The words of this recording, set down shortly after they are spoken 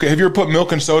Have you ever put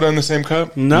milk and soda in the same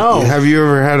cup? No. Have you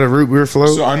ever had a root beer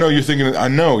float? So I know you're thinking of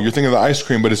the ice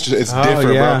cream, but it's different,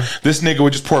 bro. This nigga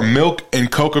would just pour milk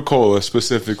and Coca-Cola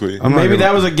specifically. Maybe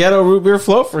that was a ghetto root beer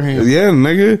float for him. Yeah,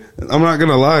 nigga. I'm not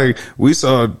gonna lie.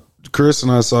 Chris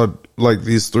and I saw like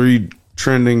these 3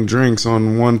 trending drinks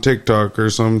on one TikTok or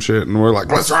some shit, and we're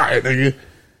like, let's try it, nigga.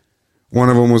 One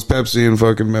of them was Pepsi and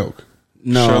fucking milk.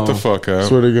 No. Shut the fuck up.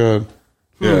 Swear to God.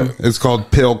 Yeah. It's called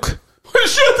Pilk.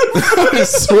 Shut the fuck up. I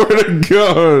swear to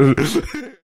God.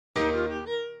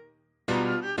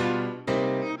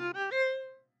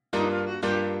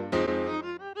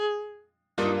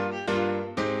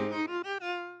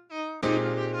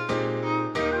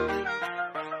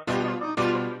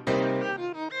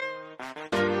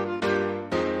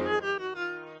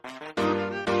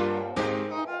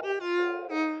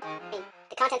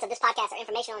 The contents of this podcast are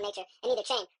informational in nature, and neither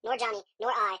Shane, nor Johnny,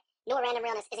 nor I, nor Random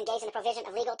Realness is engaged in the provision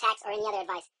of legal, tax, or any other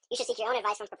advice. You should seek your own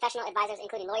advice from professional advisors,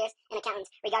 including lawyers and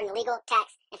accountants, regarding the legal,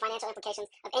 tax, and financial implications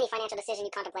of any financial decision you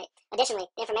contemplate. Additionally,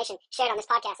 the information shared on this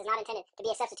podcast is not intended to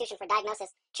be a substitution for diagnosis,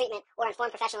 treatment, or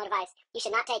informed professional advice. You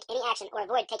should not take any action or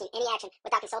avoid taking any action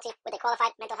without consulting with a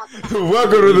qualified mental health professional.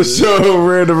 Welcome to the show,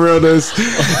 Random Realness.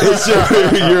 It's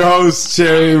your host,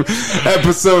 Shane,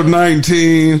 episode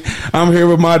 19. I'm here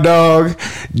with my dog,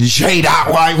 J.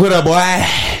 White. What up, boy?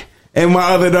 And my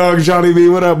other dog, Johnny B.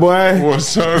 What up, boy?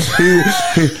 What's up?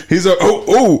 He's a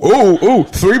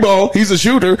 3-ball. He's a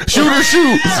shooter. Shooter,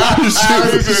 shoot. Shooter,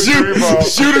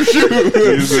 shoot.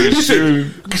 He's a shooter.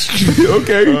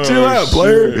 Okay, chill out,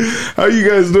 player. How you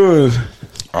guys doing?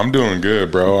 I'm doing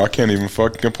good, bro. I can't even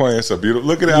fucking complain. It's a beautiful.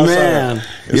 Look at it outside. Man.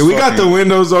 Yeah, we got the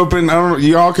windows open.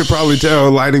 Y'all could probably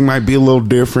tell lighting might be a little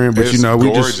different, but It's you know,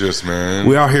 we gorgeous, man.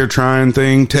 We out here trying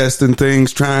things, testing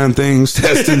things, trying things,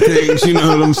 testing things. You know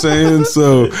what I'm saying?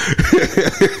 So,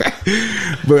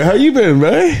 but how you been,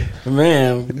 man?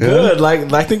 Man, good. Yeah.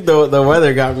 Like I think the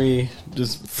weather got me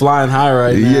just flying high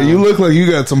right now. Yeah, you look like you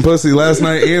got some pussy last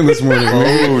night and this morning.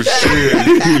 Oh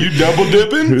shit! You double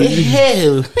dipping?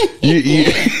 Hell. He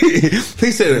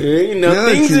said,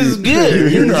 things is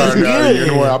good. You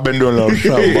know what? I've been doing a little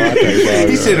something.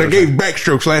 He said I gave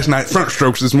backstrokes last night, front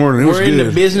strokes this morning. It was We're good. in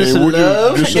the business of would you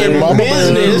love, just say and mama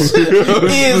business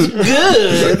is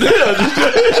good.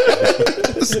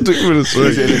 Stupid as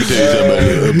fuck.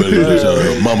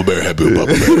 Mama bear happy with Papa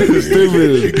Bear.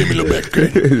 Stupid. Give me a little back,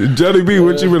 okay? Johnny B,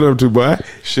 what you been up to, boy?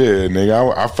 Shit,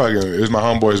 nigga. I fucking. It was my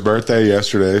homeboy's birthday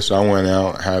yesterday, so I went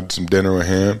out, had some dinner with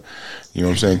him. You know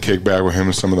what I'm saying? Kick back with him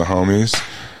and some of the homies.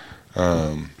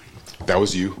 That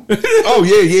was you. Oh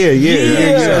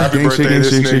yeah. Happy birthday to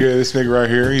this nigga right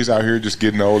here. He's out here just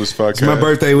getting old as fuck. It's my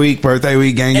birthday week,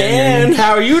 gang. And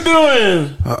how are you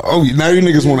doing? Now you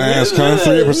niggas want to ask, huh?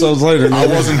 3 episodes later. I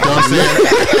wasn't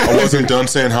done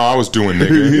saying how I was doing,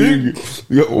 nigga.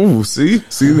 Ooh, see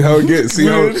how it gets. See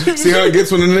how it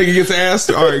gets when the nigga gets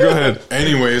asked. All right, go ahead.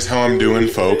 Anyways, how I'm doing,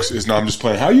 folks, is I'm just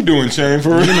playing. How you doing, Shane? For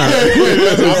real?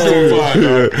 I'm doing fine,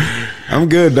 dog. I'm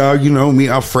good, dog. You know me,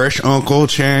 a fresh Uncle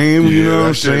Chain. You know what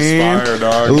I'm saying? Fire,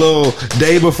 dog. A little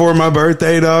day before my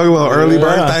birthday, dog. A little early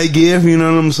birthday gift. You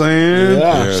know what I'm saying?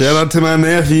 Yeah. Shout out to my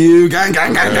nephew. Gang.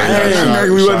 Shout out to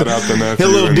nephew.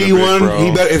 His little and the big D1.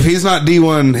 bro. If he's not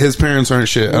D1, his parents aren't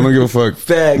shit. I don't give a fuck.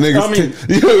 Facts. He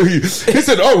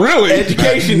said, "Oh, really?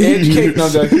 Education. No,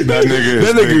 That nigga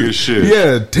is big as shit.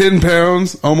 Yeah, 10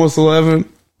 pounds, almost 11.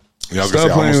 Yeah, I was gonna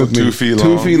say almost 2 feet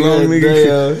long. 2 feet long,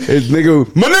 nigga. It's my nigga,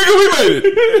 we made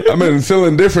it. I've been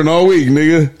feeling different all week,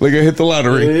 nigga. Like I hit the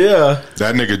lottery. Yeah.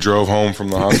 That nigga drove home from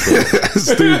the hospital.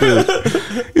 Stupid.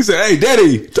 He said, "Hey,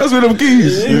 daddy, toss me them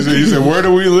keys." He said, "Where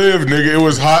do we live, nigga? It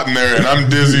was hot in there, and I'm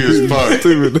dizzy as fuck."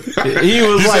 Stupid. He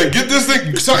was Said, "Get this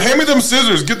thing. Hand me them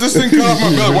scissors. Get this thing cut off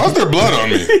my belly. Why is there blood on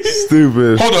me?"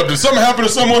 Stupid. Hold up. Did something happen to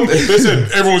someone? They said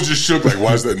everyone's just shook. Like,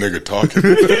 why is that nigga talking?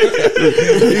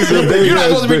 You're not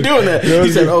supposed to be doing that.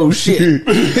 He said, "Oh shit."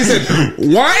 He said,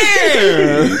 "Why?"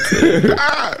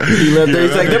 He left there.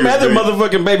 He's like, them other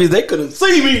motherfucking babies, they couldn't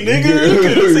see me, nigga. They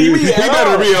couldn't see me. He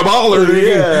better be a baller, nigga.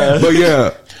 Yeah. But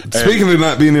yeah. Speaking of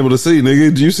not being able to see, nigga,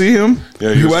 did you see him?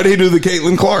 Yeah, why did he do the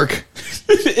Caitlin Clark?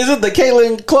 Is it the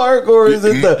Caitlin Clark or is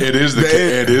it the? It is the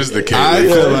Caitlin. I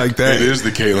feel like that. It is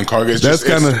the Caitlin Clark. It's That's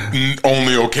just kinda- it's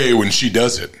only okay when she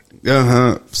does it.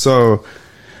 So,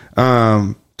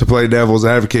 to play devil's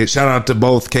advocate, shout out to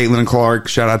both Caitlin Clark.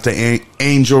 Shout out to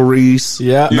Angel Reese.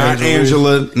 Yeah, not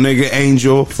Angela, nigga.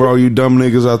 Angel for all you dumb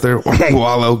niggas out there.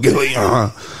 Wallow Gilly.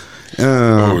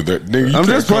 That nigga, I'm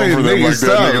just playing for them nigga like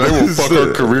stuff. that, nigga. They will fuck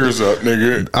our careers up,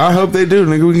 nigga. I hope they do,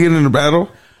 nigga. We can get in a battle.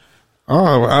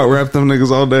 Oh, I'll rap them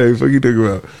niggas all day. Fuck you think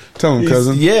about? Tell him,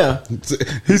 cousin. Yeah.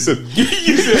 He said, yeah,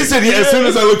 as soon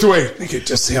as I looked away, nigga,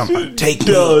 just say, take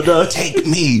me. No. Take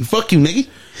me. Fuck you, nigga.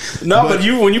 No, but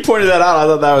when you pointed that out, I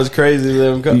thought that was crazy.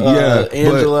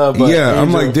 Angela. But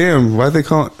I'm like, damn, why they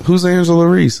call who's Angela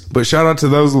Reese? But shout out to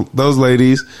those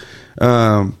ladies.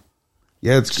 Yeah,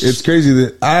 it's crazy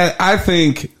that I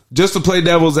think, just to play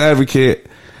devil's advocate,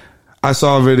 I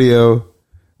saw a video.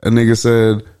 A nigga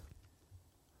said,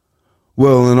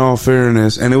 well, in all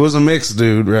fairness, and it was a mixed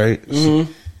dude, right?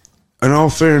 Mm-hmm. In all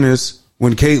fairness,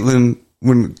 when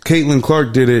Caitlin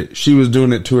Clark did it, she was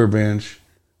doing it to her bench.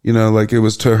 You know, like it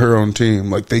was to her own team.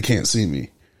 Like, they can't see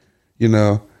me. You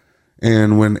know?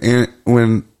 And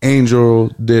when Angel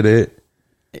did it,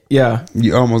 yeah,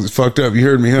 you almost fucked up. You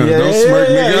heard me, huh? Don't smirk,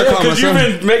 nigga. Because you've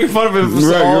been making fun of it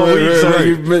for all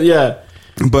week. Right. Yeah.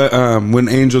 But when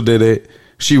Angel did it,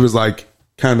 she was like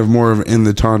kind of more of in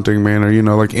the taunting manner, you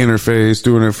know, like interface,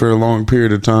 doing it for a long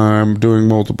period of time, doing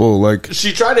multiple, like.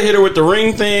 She tried to hit her with the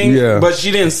ring thing, but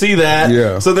she didn't see that.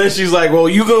 Yeah. So then she's like, well,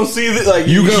 you gonna see that? Like,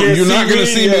 you're not gonna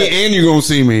see me, and you're gonna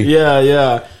see me.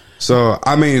 Yeah. So,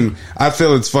 I mean, I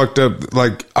feel it's fucked up.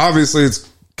 Like, obviously it's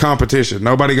competition.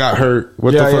 Nobody got hurt.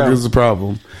 What the fuck is the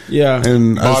problem? Yeah.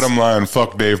 And bottom line,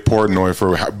 fuck Dave Portnoy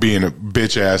for being a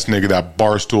bitch ass nigga, that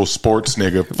Barstool Sports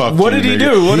nigga. Fuck. What did he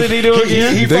do? What did he do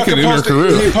again? He they could end her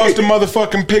career. He posted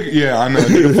motherfucking pic. Yeah, I know.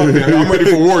 Nigga, fuck that. I'm ready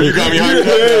for war. You got me hyped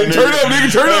up. Turn up,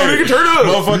 nigga. Turn up, nigga. Turn up.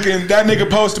 Motherfucking that nigga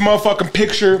posted a motherfucking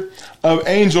picture of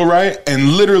Angel, right?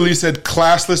 And literally said,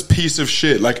 classless piece of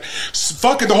shit. Like,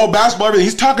 fucking the whole basketball, everything.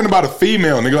 He's talking about a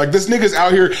female, nigga. Like, this nigga's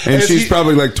out here. And she's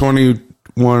probably like 21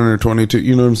 or 22.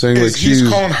 You know what I'm saying? Like, he's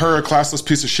calling her a classless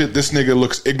piece of shit. This nigga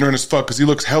looks ignorant as fuck because he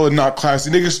looks hella not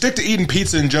classy. Nigga, stick to eating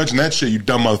pizza and judging that shit, you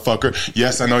dumb motherfucker.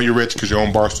 Yes, I know you're rich because you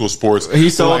own Barstool Sports. He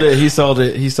sold it.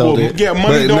 Yeah,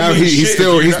 money but don't now mean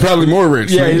shit. He's probably more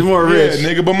rich. Yeah, he's more rich. Yeah,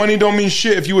 nigga, but money don't mean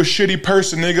shit if you a shitty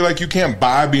person, nigga. Like, you can't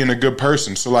buy being a good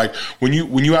person. So, like, when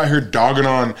you out here dogging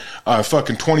on a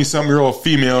fucking 20-something-year-old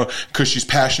female because she's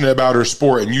passionate about her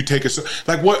sport, and you take it so,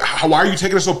 like, what? Why are you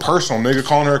taking it so personal, nigga?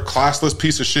 Calling her a classless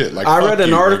piece of shit. Like, I read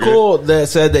an article that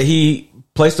said that he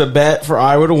placed a bet for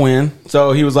Iowa to win,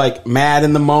 so he was like mad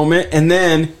in the moment, and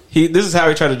then this is how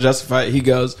he tried to justify it. He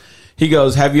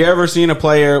goes, have you ever seen a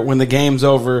player when the game's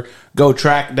over go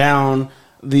track down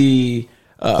the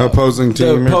opposing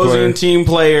team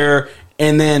player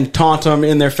and then taunt them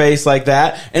in their face like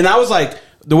that? And I was like,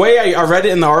 the way I read it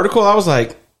in the article, I was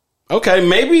like, okay,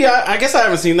 maybe I guess I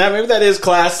haven't seen that. Maybe that is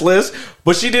classless.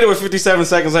 But she did it with 57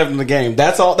 seconds left in the game.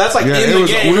 That's all. That's like in the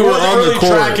game. We wasn't on really the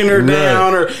court, tracking her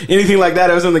down or anything like that.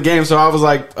 It was in the game. So I was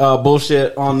like,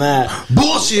 bullshit on that.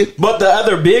 Bullshit. But the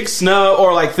other big snub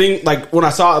or like thing, like when I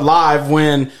saw it live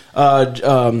when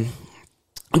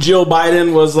Jill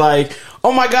Biden was like,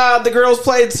 oh my God, the girls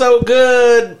played so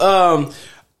good.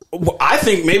 I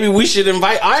think maybe we should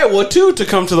invite Iowa too to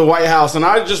come to the White House. And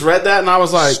I just read that and I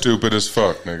was like, stupid as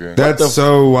fuck, nigga. That's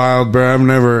so wild, bro. I've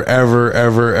never, ever,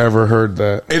 ever, ever heard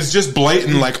that. It's just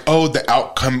blatant, like, oh, the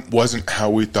outcome wasn't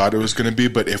how we thought it was going to be.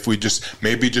 But if we just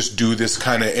do this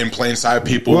kind of in plain sight,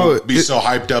 people will be so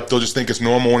hyped up, they'll just think it's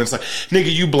normal. And it's like,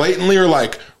 nigga, you blatantly are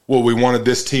like, well, we wanted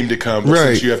this team to come, but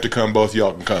since you have to come, both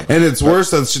y'all can come. And it's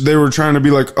worse that they were trying to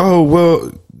be like, oh,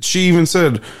 well, she even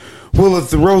said, well, if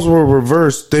the roles were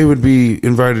reversed, they would be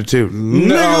invited too.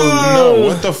 No.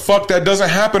 What the fuck? That doesn't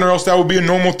happen, or else that would be a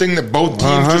normal thing that both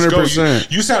teams 100%.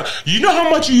 Just go. You know how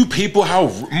much of you people, how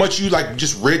much you like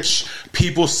just rich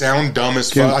people sound dumb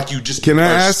as fuck. Like you just. Can I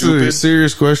ask stupid. A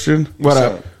serious question? What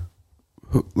up?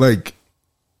 Like,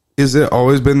 is it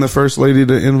always been the first lady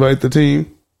to invite the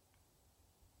team?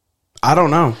 I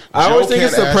don't know. I always think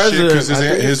it's the president because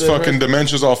his fucking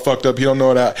dementia's all fucked up. He don't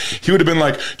know that. He would have been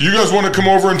like, "Do you guys want to come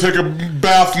over and take a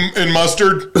bath in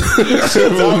mustard?"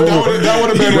 that would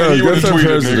have been what he would have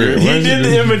tweeted. Nigga. He did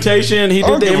the invitation. He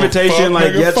did the invitation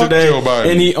like yesterday,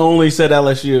 and he only said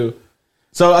LSU.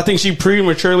 So I think she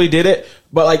prematurely did it,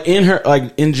 but like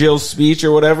in Jill's speech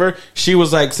or whatever, she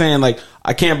was like saying like,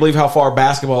 I can't believe how far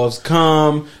basketball has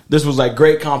come. This was like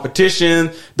great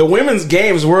competition. The women's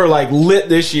games were like lit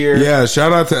this year. Yeah,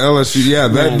 shout out to LSU. Yeah,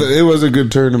 it was a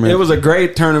good tournament. It was a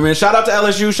great tournament. Shout out to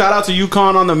LSU. Shout out to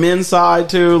UConn on the men's side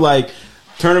too. Like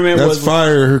tournament was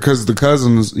fire because the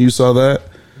cousins. You saw that?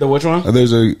 The which one?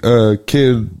 There's a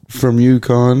kid from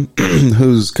UConn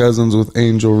who's cousins with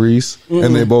Angel Reese,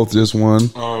 and they both just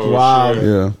won. Oh, wow! Shit.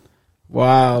 Yeah.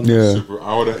 Wow. Yeah. Super.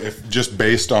 I would have, if just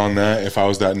based on that, if I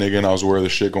was that nigga and I was aware of the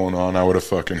shit going on, I would have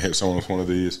fucking hit someone with one of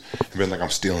these and been like, I'm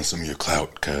stealing some of your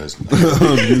clout, cuz.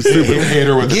 You stupid. Hit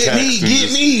her with the text.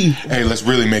 Get me. Hey, let's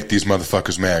really make these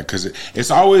motherfuckers mad, because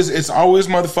it's always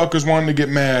motherfuckers wanting to get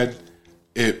mad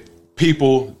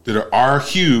people that are our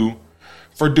hue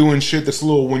for doing shit that's a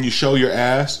little when you show your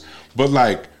ass, but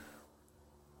like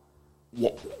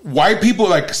white people,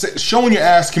 like showing your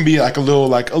ass can be like a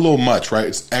little much, right?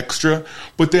 It's extra,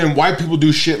 but then white people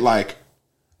do shit like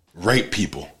rape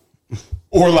people.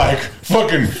 Or like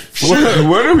fucking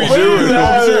what are we doing?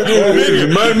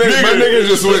 My nigga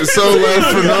just went so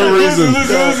left for no reason.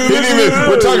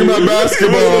 We're talking about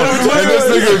basketball, and this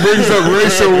nigga brings up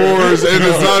racial wars, and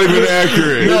it's not even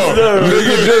accurate. No,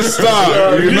 nigga, just stop.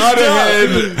 You're not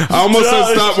ahead. I almost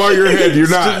said stop while you're ahead. You're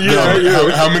not.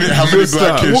 How many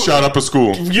black kids shot up a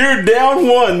school? You're down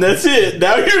one. That's it.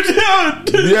 Now you're down.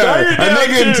 Yeah, a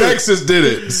nigga in Texas did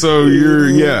it. So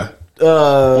you're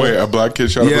wait, a black kid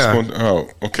shot up a school? Oh,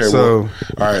 okay. So,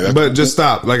 all right. But just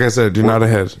stop. Like I said, you're not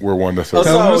ahead. We're 1-30.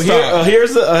 So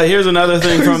here's another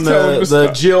thing from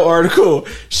the Jill article.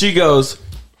 She goes,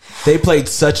 they played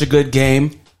such a good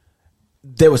game.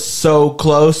 They were so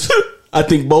close. I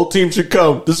think both teams should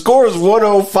come. The score is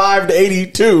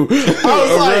 105-82. I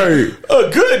was like,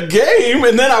 a good game.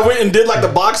 And then I went and did like the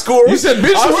box score. You said,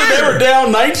 bitch, they were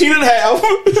down 19 and a half.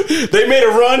 They made a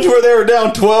run to where they were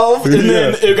down 12. And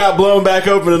then it got blown back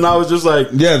open. And I was just like,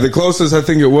 yeah, the closest I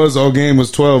think it was all game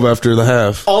was 12 after the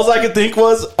half. All I could think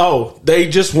was, they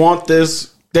just want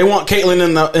this. They want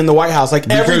Caitlyn in the White House. Like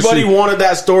because everybody wanted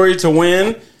that story to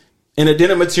win. And it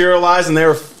didn't materialize. And they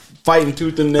were fighting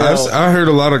tooth and nail. I heard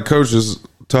a lot of coaches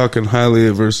talking highly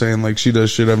of her, saying like she does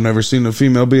shit I've never seen a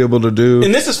female be able to do.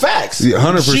 And this is facts.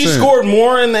 100%. She scored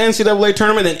more in the NCAA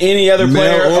tournament than any other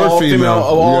player or female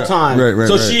of all time. Right,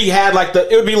 so she had like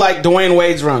it would be like Dwayne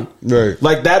Wade's run. Right.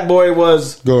 Like that boy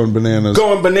was going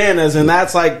bananas. And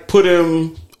that's like put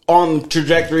him on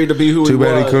trajectory to be who he was. Too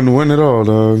bad he couldn't win it all,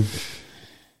 dog.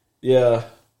 Yeah.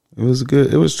 It was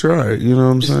good. It was tried. You know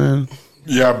what I'm saying?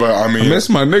 Yeah, but I mean, I miss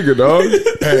my nigga, dog.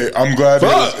 Hey, I'm glad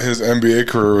his NBA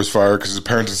career was fired because his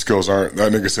parenting skills aren't.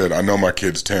 That nigga said, "I know my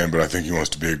kid's 10, but I think he wants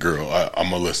to be a girl.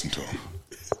 I'm gonna listen to him."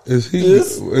 Is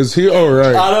he all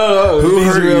right? I don't know. Who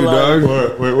hurt you, dog?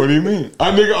 What do you mean?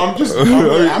 I'm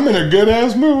in a good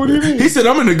ass mood. What do you mean? He said,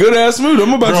 I'm in a good ass mood.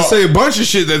 I'm about to say a bunch of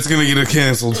shit that's gonna get us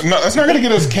canceled. No, that's not gonna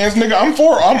get us canceled, nigga. I'm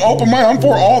open minded. I'm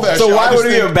for all that. So shit. why would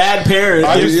he be a bad parent?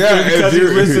 Because he's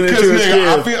listening to his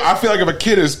kid. I feel like if a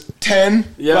kid is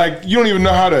 10, like you don't even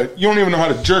know how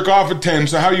to jerk off at 10.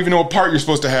 So how do you even know what part you're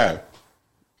supposed to have?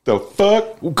 The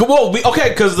fuck? Well,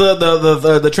 because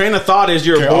the train of thought is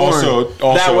you're born. Also,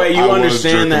 that way you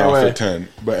understand that way. At 10,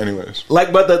 but anyways,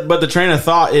 but the train of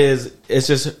thought is it's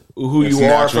just who you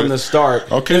are from the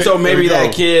start. Okay, and so maybe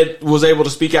that kid was able to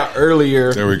speak out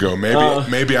earlier. There we go.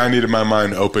 Maybe I needed my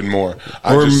mind open more,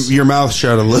 your mouth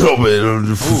shut a little bit.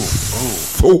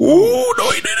 Ooh, no,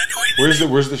 he didn't.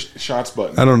 Where's the shots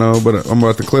button? I don't know, but I'm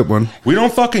about to clip one. We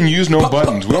don't fucking use no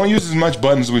buttons. We don't use as much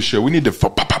buttons as we should. We need to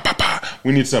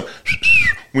we need some.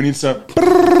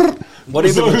 What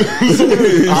even?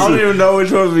 I don't even know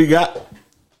which ones we got.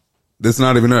 It's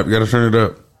not even up. You got to turn it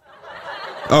up.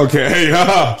 Okay,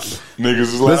 niggas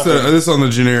is laughing. This on the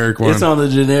generic one. It's on the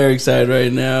generic side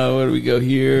right now. Where do we go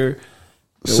here?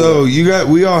 So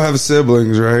we all have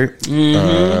siblings, right?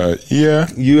 Mm-hmm. Yeah.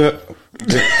 You have.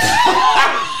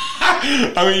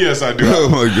 I mean, yes, I do. Oh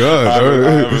my god!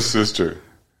 I have a sister.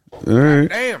 All right.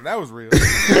 Damn, that was real. That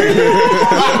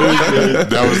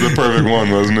was the perfect one,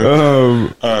 wasn't it?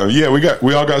 Yeah,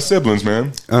 we all got siblings,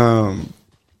 man.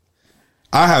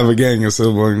 I have a gang of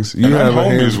siblings. You have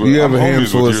a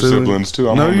handful of siblings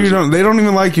too. No, you don't. They don't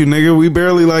even like you, nigga. We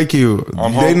barely like you.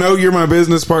 They know you're my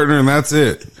business partner, and that's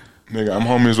it. Nigga, I'm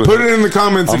homies with. Put it in the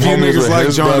comments if you niggas like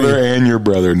his Johnny. Brother and your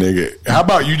brother, nigga. How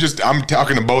about you just? I'm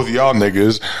talking to both of y'all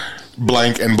niggas,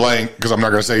 blank and blank, because I'm not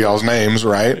gonna say y'all's names,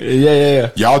 right?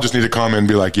 Yeah. Y'all just need to comment and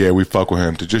be like, yeah, we fuck with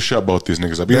him. To just shut both these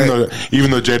niggas up,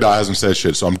 even though J-Dot hasn't said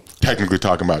shit. So I'm technically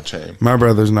talking about Chain. My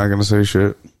brother's not gonna say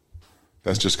shit.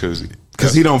 That's just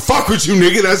because he don't fuck with you,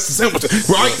 nigga. That's the simple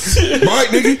thing. Right,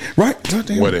 nigga. Right.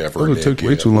 Goddamn. Whatever. It took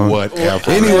way too long.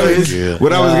 Whatever. Anyways,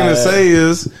 what I was gonna say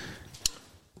is,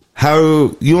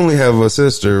 how you only have a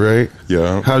sister, right?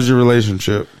 Yeah. How's your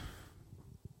relationship?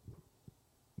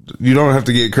 You don't have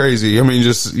to get crazy. I mean,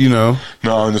 just No,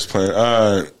 I'm just playing.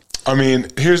 I mean,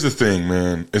 here's the thing,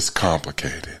 man. It's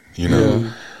complicated. You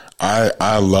know,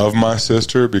 I love my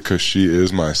sister because she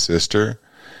is my sister.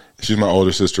 She's my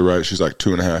older sister, right? She's like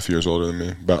 2.5 years older than me,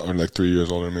 about like 3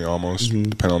 years older than me, almost,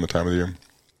 depending on the time of the year.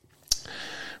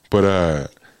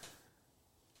 But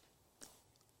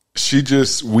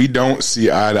we don't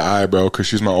see eye to eye, bro, because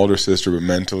she's my older sister, but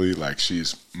mentally, like,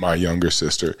 she's my younger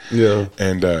sister. Yeah.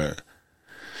 And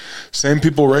same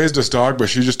people raised us, dog, but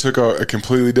she just took a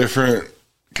completely different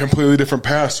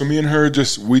path. So me and her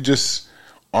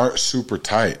aren't super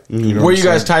tight. Mm-hmm. Were you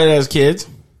guys tight as kids?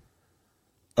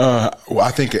 Well,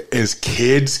 I think as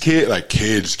kids, like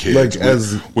as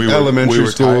elementary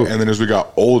school, tight, and then as we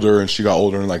got older, and she got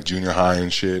older in like junior high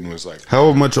and shit, and was like,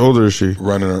 how much older is she?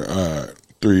 Running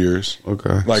 3 years.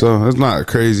 Okay, like, so it's not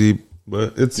crazy,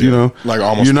 but it's like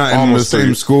almost you're not in the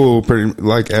same school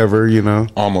like ever,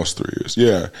 almost 3 years.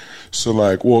 Yeah, so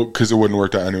like, well, because it wouldn't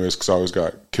work out anyways, because I always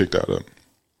got kicked out of.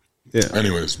 Yeah.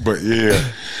 Anyways, but yeah,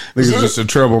 he's just a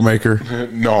troublemaker.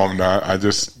 No, I'm not. I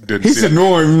just didn't. He said,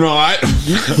 "No, I'm not."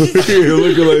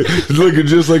 looking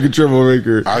just like a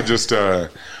troublemaker. I just,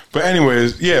 but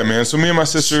anyways, yeah, man. So me and my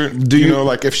sister,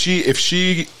 like if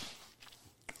she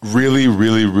really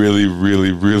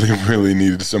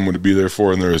needed someone to be there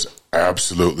for, and there was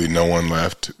absolutely no one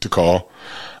left to call,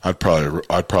 I'd probably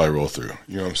roll through.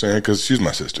 You know what I'm saying? Because she's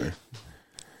my sister.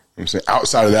 I'm saying,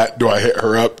 outside of that, do I hit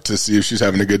her up to see if she's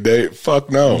having a good day?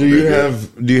 Fuck no. Do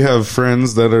you have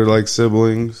friends that are like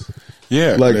siblings?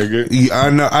 Yeah, like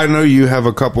I know you have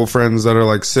a couple friends that are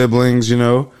like siblings,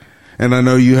 and I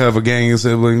know you have a gang of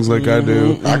siblings like I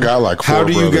do. I got like 4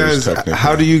 brothers.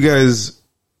 How do you guys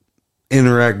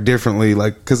interact differently?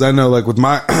 Like, because I know like with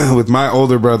my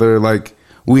older brother, like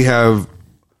we have.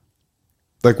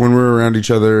 Like when we're around each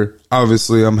other,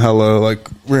 obviously I'm hella like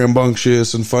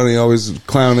rambunctious and funny, always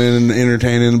clowning and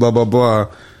entertaining, blah, blah, blah.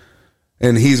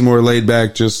 And he's more laid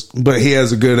back, but he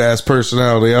has a good ass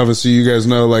personality. Obviously you guys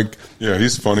know, like. Yeah,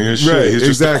 he's funny as shit. Right, he's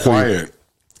just exactly. quiet.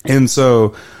 And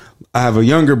so I have a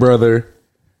younger brother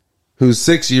who's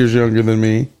 6 years younger than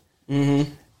me.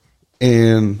 Mm-hmm.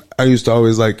 And I used to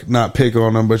always like not pick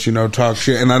on him, but talk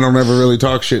shit. And I don't ever really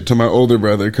talk shit to my older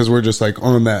brother because we're just like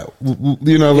on that,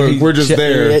 like, we're just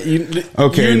there.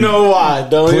 Okay, you know why?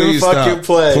 Don't even fucking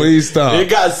play. Please stop.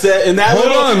 It got set in that.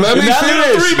 Hold on, let me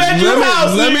finish.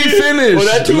 Let me finish.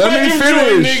 Let me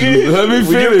finish.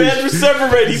 When your beds were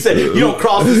separated, he said, "You don't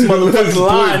cross this motherfucking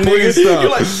line, please nigga." Stop.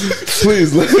 You're like,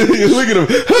 please look at him.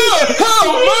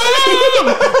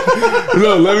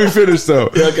 No, let me finish though.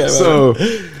 Okay, so.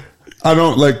 I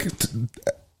don't like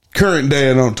current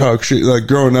day. I don't talk shit. Like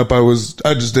growing up, I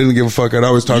just didn't give a fuck. I'd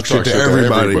always talk shit to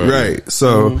everybody. Right.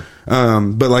 So,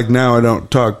 but like now I don't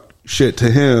talk shit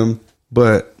to him,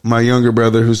 but my younger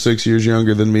brother who's 6 years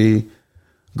younger than me,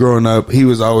 growing up, he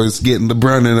was always getting the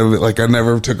brunt end of it. Like I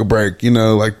never took a break,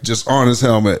 like just on his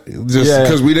helmet, just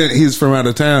because he's from out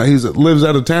of town. He lives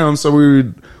out of town. So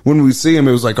when we see him,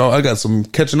 it was like, oh, I got some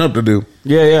catching up to do.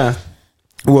 Yeah. Yeah.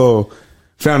 Well,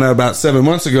 found out about 7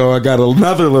 months ago, I got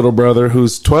another little brother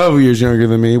who's 12 years younger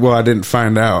than me. Well, I didn't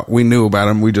find out. We knew about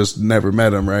him. We just never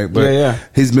met him, right? But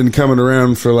he's been coming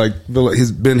around for like,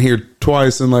 he's been here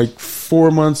twice in like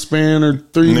 4 month span or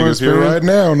 3 months span. Here right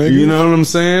now, nigga. You know what I'm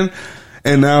saying?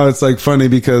 And now it's like funny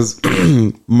because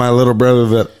my little brother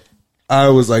that I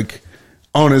was like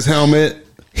on his helmet,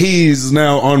 he's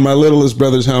now on my littlest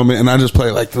brother's helmet, and I just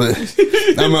play like this.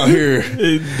 I'm out here.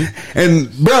 And,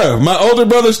 bruh, my older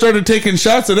brother started taking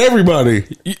shots at everybody.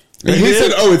 And he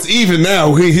said, oh, it's even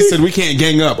now. He said, we can't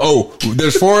gang up. Oh,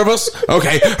 there's 4 of us?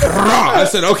 Okay. I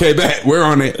said, okay, bet. We're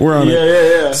on it.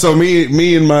 Yeah. So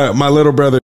me and my little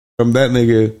brother, that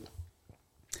nigga,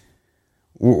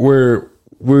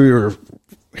 we're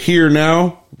here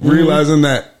now, realizing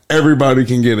that everybody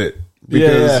can get it.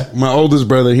 Because my oldest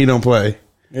brother, he don't play.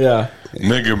 Yeah.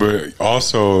 Nigga, but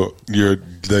also you're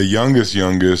the youngest.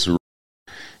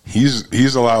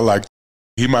 He's a lot like,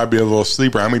 he might be a little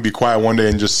sleeper. I may be quiet one day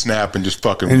and just snap and just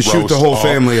fucking and shoot the whole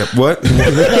family up. What?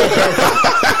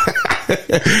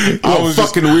 I was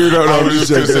fucking weirdo. I was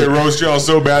just gonna say roast y'all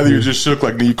so bad that you just shook.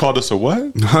 Like you called us a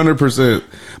what? 100%.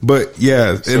 But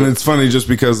yeah, and it's funny just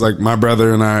because like my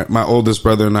brother and I, my oldest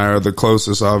brother and I are the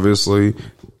closest. Obviously,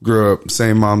 grew up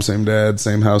same mom, same dad,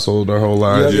 same household our whole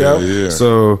lives. Yeah.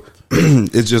 So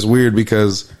it's just weird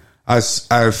because I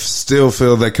still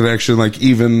feel that connection. Like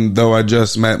even though I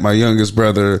just met my youngest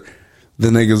brother, the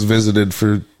niggas visited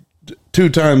for 2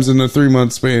 times in a 3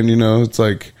 month span. It's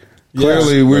like.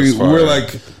 Clearly, we're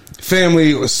like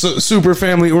family, super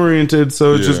family oriented.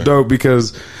 So it's just dope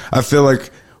because I feel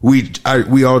like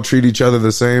we all treat each other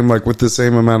the same, like with the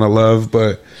same amount of love.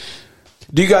 But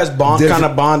do you guys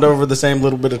bond over the same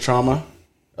little bit of trauma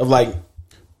of like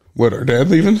what our dad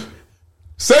leaving?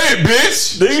 Say it,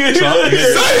 bitch. Say it,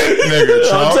 nigga.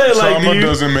 Trauma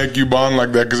doesn't make you bond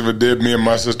like that. Because if it did, me and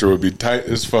my sister would be tight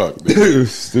as fuck.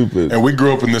 Stupid. And we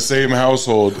grew up in the same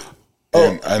household.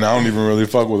 And I don't even really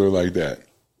fuck with her like that.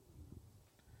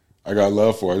 I got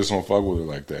love for her. I just don't fuck with her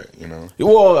like that,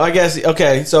 Well, I guess,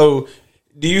 okay. So,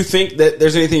 do you think that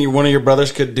there's anything one of your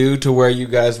brothers could do to where you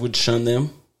guys would shun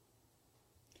them?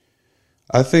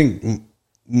 I think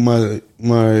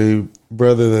my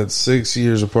brother that's 6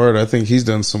 years apart, I think he's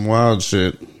done some wild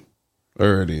shit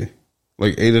already.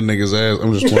 Like ate a nigga's ass.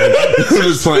 I'm just playing.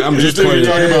 I'm just playing.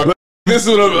 This is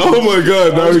what I'm. Oh my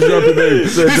god! Now he's dropping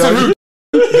names.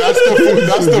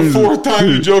 That's the fourth time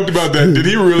you joked about that. Did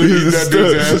he really eat that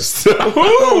dude's ass?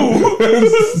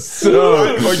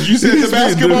 Like you said, the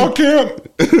basketball camp.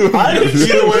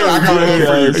 Either way, I got love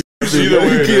for you. Either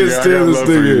way, you can't stand this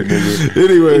nigga.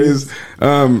 Anyways,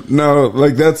 no,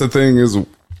 like that's the thing is,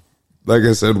 like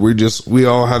I said, we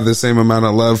all have the same amount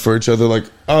of love for each other. Like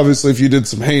obviously, if you did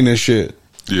some heinous shit.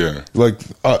 Yeah, like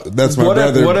that's my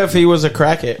brother. What if he was a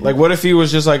crackhead? Like, what if he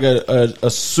was just like a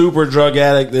super drug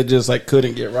addict that just like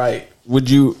couldn't get right? Would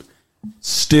you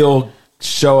still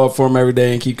show up for him every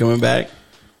day and keep coming back?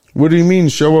 What do you mean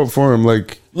show up for him?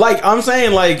 Like I'm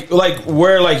saying, like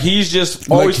where like he's just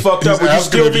always fucked up. Would you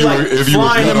still be like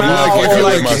flying him out, or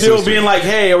like still being like,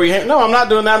 hey, are we? No, I'm not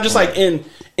doing that. I'm just like in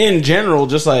general,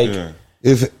 just like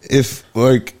if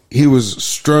like. He was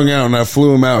strung out and I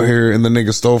flew him out here and the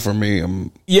nigga stole from me.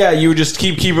 You would just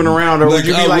keep keeping around, or would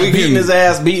you be like beating his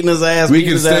ass? We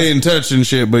can stay in touch and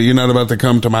shit, but you're not about to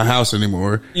come to my house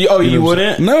anymore. You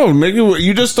wouldn't? No, nigga,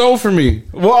 you just stole from me.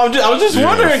 Well, I was just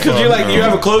wondering because you're like you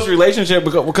have a close relationship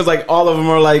because like all of them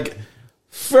are like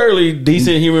fairly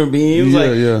decent human beings.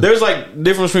 There's like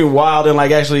difference between wild and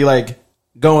like actually like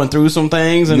going through some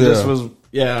things, and this was But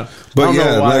I don't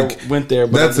know why I went there.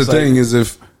 But that's the thing is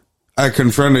if I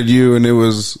confronted you and it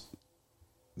was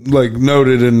like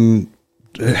noted and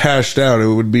hashed out, it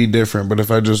would be different. But if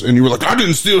and you were like, I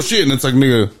didn't steal shit, and it's like,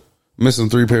 nigga, missing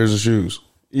 3 pairs of shoes.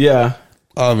 Yeah,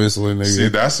 obviously, nigga. See,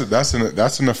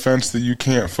 that's an offense that you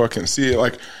can't fucking see it.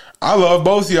 Like, I love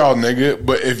both y'all, nigga,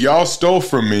 but if y'all stole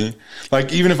from me,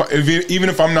 like even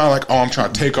if I'm not like, oh, I'm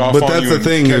trying to take off, but on that's you the and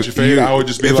thing. Catch a fade, I would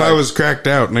just be if like, I was cracked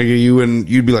out, nigga,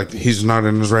 you'd be like, he's not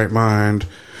in his right mind.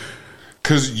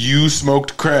 Cause you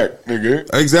smoked crack, nigga.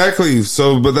 Exactly.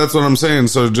 So, but that's what I'm saying.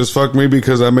 So just fuck me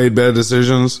because I made bad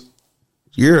decisions.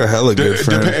 You're a hella good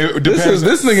friend.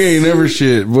 This nigga ain't never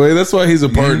shit, boy. That's why he's a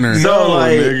partner. No,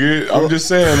 nigga. I'm just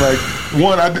saying, like,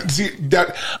 one,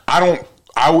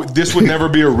 this would never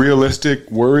be a realistic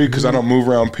worry because I don't move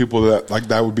around people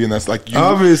that would be in that. Like,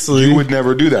 obviously, you would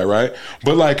never do that, right?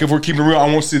 But like, if we're keeping it real, I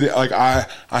won't see that. Like, I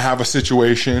have a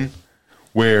situation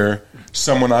where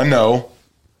someone I know,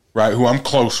 right, who I'm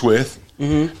close with,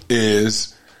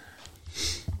 is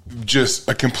just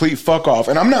a complete fuck off.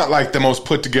 And I'm not like the most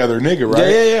put together nigga, right?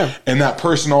 Yeah. And that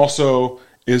person also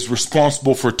is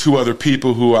responsible for 2 other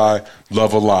people who I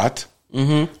love a lot,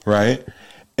 right?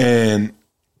 And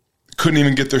couldn't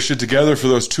even get their shit together for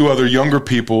those 2 other younger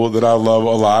people that I love a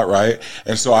lot, right?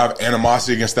 And so I have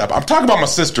animosity against that. I'm talking about my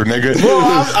sister, nigga.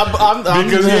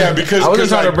 Well, because I wasn't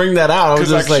trying to bring that out. I was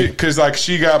just because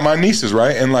she got my nieces,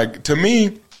 right? And like to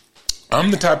me, I'm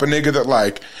the type of nigga that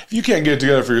like if you can't get it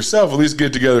together for yourself, at least get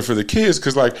it together for the kids.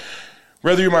 Because like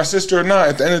whether you're my sister or not,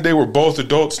 at the end of the day, we're both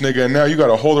adults, nigga. And now you got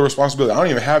to hold the responsibility. I don't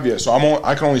even have yet, so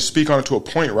I can only speak on it to a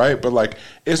point, right? But like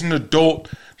as an adult,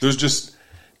 there's just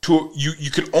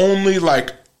you can only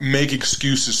like make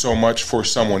excuses so much for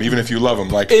someone, even if you love them.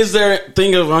 Like, is there a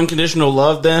thing of unconditional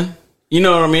love then? You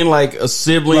know what I mean? Like a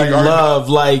sibling love,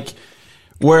 like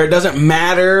where it doesn't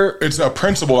matter. It's a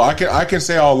principle. I can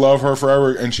say I'll love her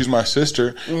forever and she's my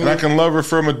sister, and I can love her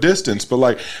from a distance. But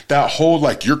like that whole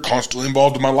like you're constantly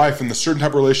involved in my life and the certain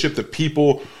type of relationship that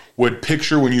people would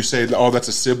picture when you say, oh, that's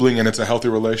a sibling and it's a healthy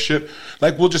relationship.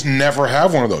 Like we'll just never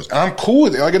have one of those. And I'm cool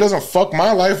with it. Like it doesn't fuck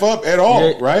my life up at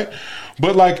all, right?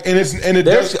 But like,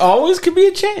 there's always could be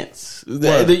a chance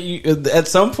that you, at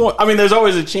some point. I mean, there's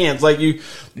always a chance. Like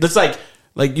that's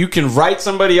like you can write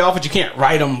somebody off, but you can't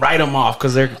write them off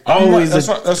because they're always.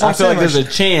 I feel like there's a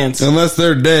chance unless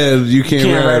they're dead, you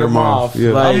can't write them off.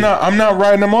 Yeah. Like, I'm not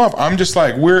writing them off. I'm just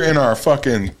like we're in our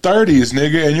fucking 30s,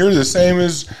 nigga, and you're the same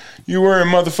as you were in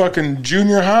motherfucking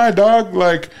junior high, dog.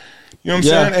 Like, you know what I'm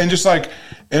saying? And just like.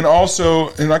 And also,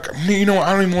 and like, you know,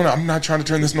 I don't even want to. I'm not trying to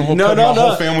turn this into a whole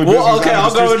whole family business. Well, okay,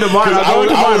 I'll go into mine. I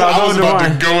was about to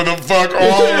go the fuck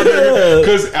on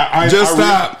because I just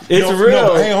stop. It's real.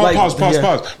 No, hey, hold on, pause.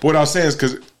 But what I was saying is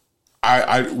because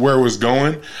I where it was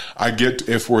going, I get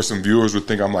if where some viewers would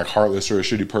think I'm like heartless or a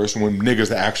shitty person when niggas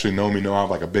that actually know me know I have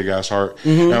like a big ass heart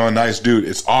and I'm a nice dude.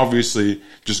 It's obviously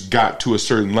just got to a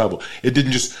certain level. It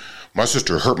didn't just. My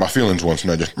sister hurt my feelings once,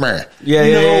 and I just nigga.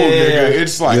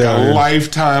 It's like a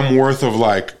lifetime worth of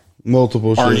like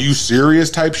multiple. Are you serious?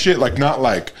 Type shit. Like not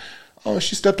like, oh,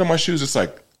 she stepped on my shoes. It's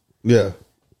like, yeah,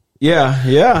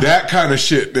 that kind of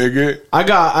shit, nigga. I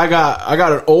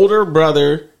got an older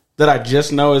brother that I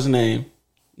just know his name,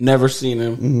 never seen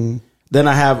him. Then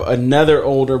I have another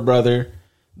older brother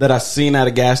that I seen at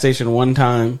a gas station one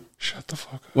time. Shut the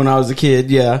fuck up. When I was a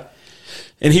kid, yeah.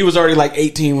 And he was already like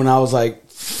 18 when I was like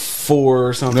 4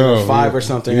 or something, or 5 or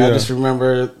something. Yeah. I just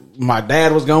remember my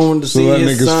dad was going to see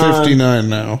his son. So that nigga's 59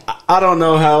 now. I don't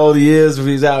know how old he is, if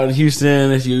he's out in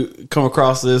Houston. If you come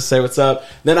across this, say what's up.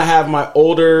 Then I have my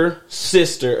older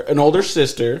sister.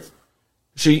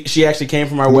 She actually came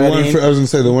from our wedding. I was going to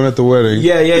say the one at the wedding.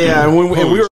 Yeah. And when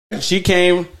we were, she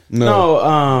came.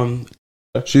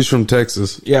 She's from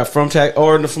Texas. Yeah, from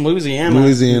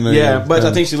Louisiana. Yeah, but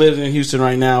I think she lives in Houston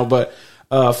right now. But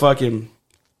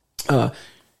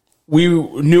we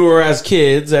knew her as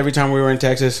kids. Every time we were in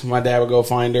Texas, my dad would go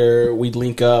find her. We'd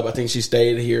link up. I think she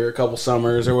stayed here a couple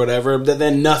summers or whatever. But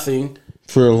then nothing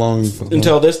for a long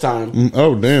until this time.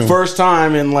 Oh damn! First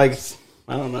time in like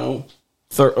I don't know,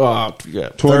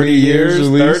 20 years,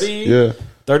 30,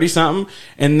 30 something.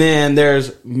 And then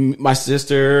there's my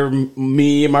sister,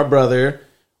 me, and my brother,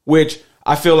 which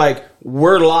I feel like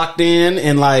we're locked in,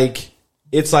 and like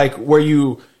it's like where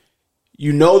you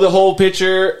know the whole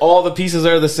picture, all the pieces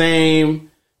are the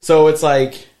same, so it's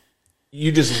like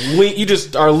you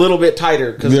just are a little bit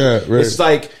tighter because it's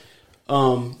like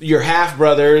your half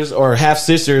brothers or half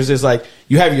sisters is like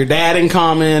you have your dad in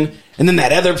common, and then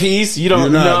that other piece you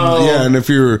don't know. Yeah, and if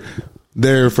you're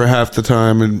there for half the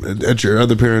time and at your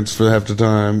other parents for half the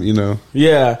time, you know.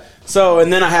 Yeah. So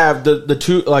and then I have the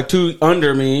two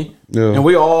under me, and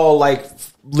we all like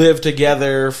live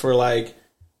together for like.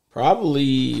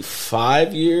 Probably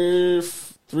 5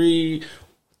 years, 3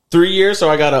 years. So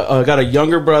I got a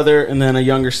younger brother and then a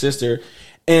younger sister,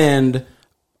 and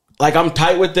like I'm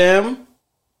tight with them,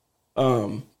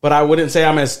 but I wouldn't say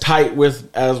I'm as tight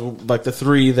as like the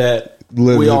 3 that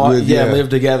live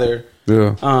together.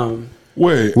 Yeah.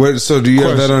 Wait. So do you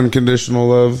have that unconditional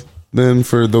love then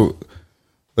for the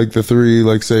 3?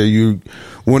 Like say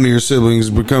one of your siblings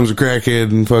becomes a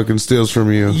crackhead and fucking steals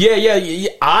from you. Yeah.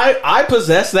 I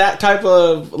possess that type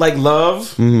of like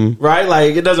love, right?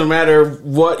 Like it doesn't matter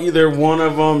what either one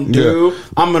of them do. Yeah.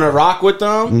 I'm gonna rock with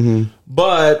them,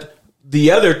 but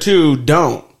the other 2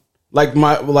 don't. Like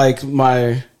my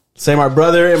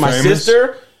brother and my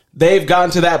sister, they've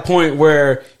gotten to that point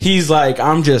where he's like,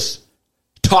 I'm just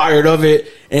tired of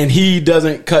it, and he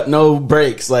doesn't cut no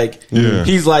breaks. Like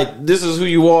he's like, this is who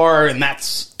you are, and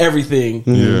that's everything.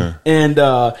 Yeah. And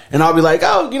I'll be like,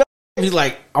 oh, you know, he's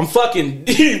like, I'm fucking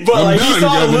deep, but like he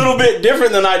saw a little bit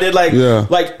different than I did. Like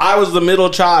like I was the middle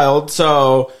child,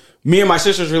 so me and my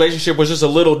sister's relationship was just a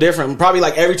little different. Probably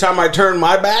like every time I turned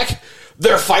my back,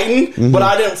 they're fighting, but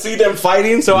I didn't see them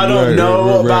fighting, so I don't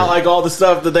know about like all the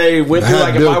stuff that they went through.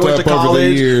 Like if I went to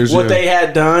college, what they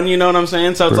had done, you know what I'm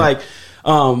saying? So it's like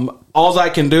all I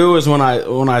can do is when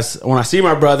I see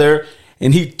my brother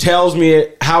and he tells me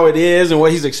how it is and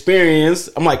what he's experienced,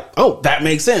 I'm like, oh, that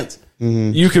makes sense.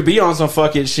 You could be on some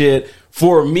fucking shit.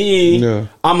 For me,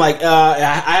 I'm like,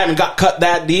 I haven't got cut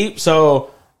that deep,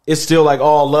 so it's still like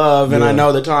all love. And I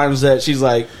know the times that she's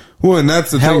like, well, and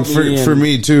that's the thing for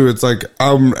me too. It's like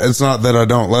it's not that I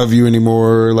don't love you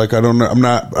anymore. Like I'm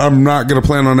not gonna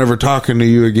plan on ever talking to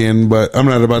you again. But I'm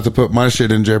not about to put my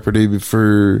shit in jeopardy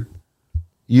for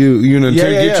you know,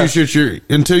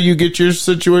 until you get your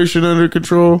situation under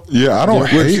control. Yeah, I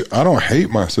don't hate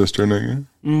my sister, nigga.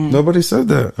 Nobody said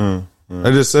that.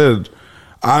 I just said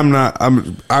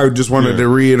I just wanted to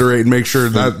reiterate and make sure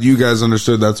that you guys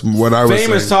understood that's what I was saying.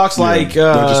 Famous talks like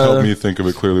that just helped me think of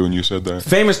it clearly when you said that.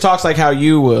 Famous talks like how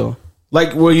you will.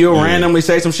 Like, will you randomly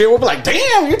say some shit? We'll be like,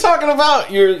 damn, you're talking about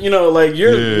and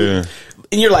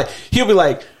you're like, he'll be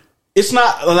like, it's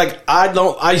not like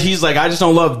he's like, I just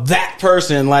don't love that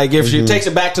person. Like if she takes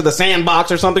it back to the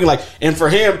sandbox or something, like, and for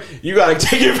him, you gotta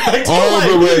take it back to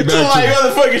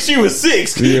motherfucker, she was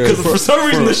 6 because for some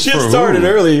reason the shit started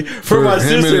early for my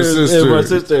sister and my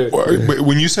sister.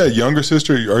 When you said younger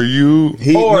sister, are you?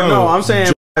 No, I'm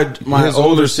saying my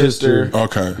older sister.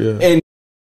 Okay, and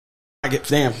I get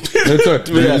damn. That's right.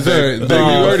 You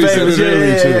already said it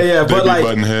earlier. Yeah. But like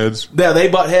button heads. Yeah, they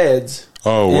butt heads.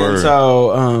 Oh, word. And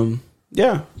so,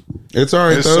 yeah, it's all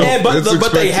right though.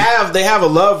 But they have a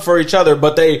love for each other,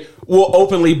 but they will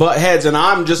openly butt heads, and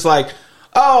I'm just like,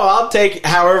 oh, I'll take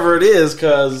however it is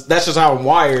because that's just how I'm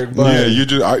wired. But yeah, you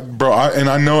just, I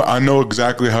know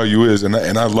exactly how you is, and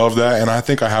I love that, and I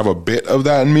think I have a bit of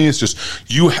that in me. It's just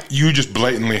you just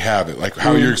blatantly have it, like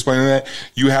how you're explaining that.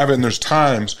 You have it, and there's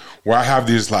times where I have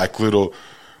these like little.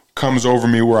 Comes over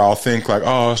me where I'll think like,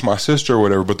 oh, it's my sister or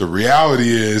whatever. But the reality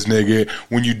is, nigga,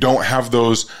 when you don't have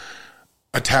those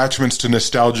attachments to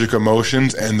nostalgic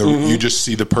emotions and you just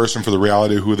see the person for the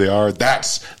reality of who they are,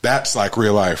 that's like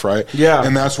real life, right? Yeah.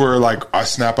 And that's where like I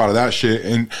snap out of that shit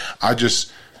and I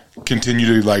just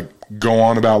continue to like go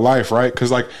on about life, right?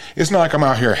 Because like it's not like I'm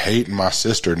out here hating my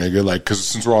sister, nigga. Like, because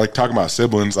since we're all like talking about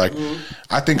siblings, like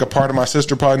I think a part of my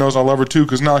sister probably knows I love her too.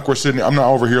 Because not like we're sitting, I'm not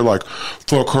over here like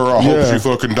fuck her, I hope she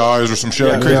fucking dies or some shit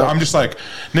like crazy. I'm just like,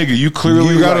 nigga, you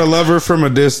clearly gotta love her from a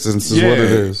distance is what it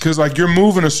is. Because like you're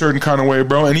moving a certain kind of way,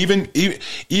 bro. And even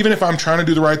if I'm trying to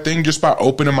do the right thing, just by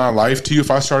opening my life to you,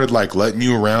 if I started like letting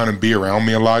you around and be around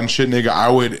me a lot and shit, nigga, I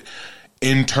would.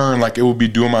 In turn, like it would be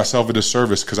doing myself a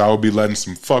disservice because I would be letting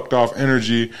some fucked off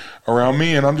energy around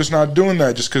me, and I'm just not doing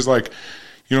that just because, like,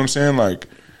 you know what I'm saying? Like,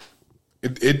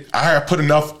 I put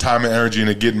enough time and energy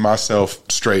into getting myself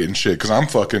straight and shit because I'm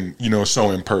fucking, so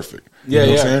imperfect. You know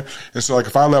what I'm saying? And so, like,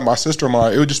 if I let my sister in my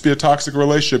life, it would just be a toxic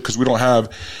relationship because we don't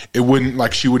have, it wouldn't,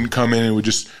 like, she wouldn't come in and it would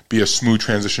just be a smooth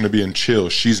transition to being chill.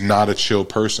 She's not a chill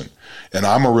person. And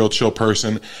I'm a real chill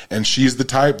person, and she's the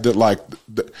type that, like,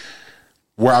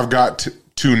 where I've got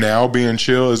to now being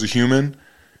chill as a human,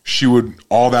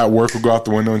 all that work would go out the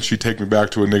window and she'd take me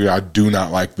back to a nigga I do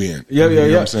not like being. You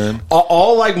know what I'm saying?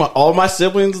 All my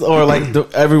siblings or like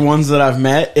every ones that I've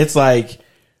met, it's like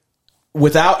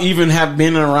without even have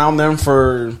been around them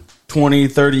for 20,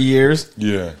 30 years.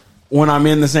 Yeah. When I'm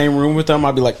in the same room with them,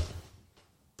 I'd be like,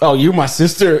 oh, you're my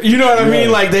sister. You know what I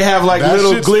mean? Like they have like that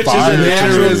little glitches and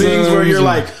natural things where you're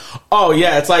like, oh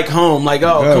yeah, it's like home. Like,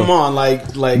 come on,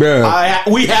 like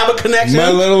we have a connection. My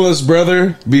littlest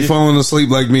brother be falling asleep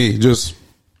like me, just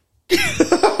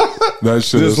that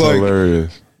shit is like,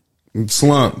 hilarious.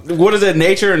 Slump. What is it?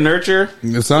 Nature and nurture.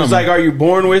 It's like, are you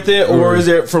born with it, or is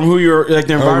it from who you're like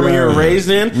the environment you're raised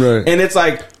in? Right. And it's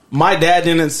like my dad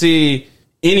didn't see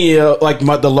any like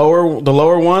the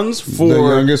lower ones for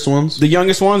the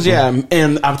youngest ones. Yeah,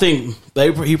 and I think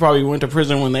he probably went to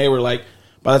prison when they were like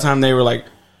by the time they were like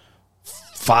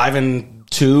 5 and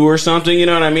 2 or something, you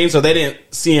know what I mean? So they didn't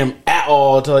see him at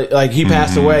all until like he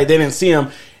passed away. They didn't see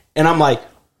him, and I'm like,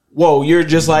 whoa, you're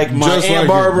just like my Aunt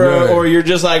Barbara, or you're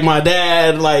just like my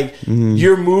dad. Like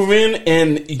you're moving,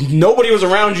 and nobody was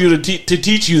around you to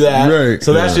teach you that. Right.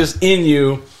 So that's just in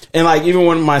you. And like even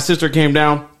when my sister came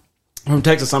down from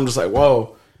Texas, I'm just like,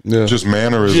 whoa. Yeah. Just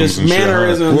mannerisms.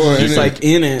 Well, just like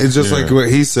in it. It's just like what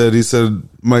he said. He said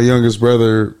my youngest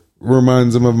brother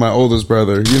reminds him of my oldest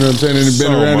brother. You know what I'm saying? And he's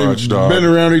been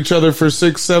around each other for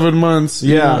 6-7 months.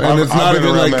 Yeah. And it's not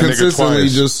even like consistently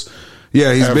just,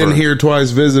 he's been here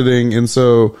twice visiting. And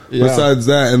so besides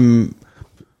that and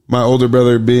my older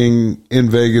brother being in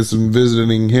Vegas and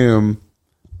visiting him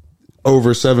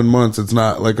over 7 months, it's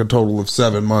not like a total of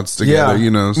 7 months together,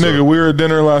 So. Nigga, we were at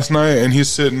dinner last night and he's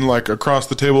sitting like across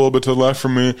the table a little bit to the left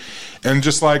from me, and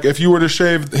just like if you were to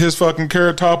shave his fucking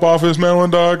carrot top off his melon,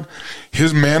 dog,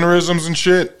 his mannerisms and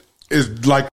shit is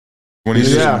like when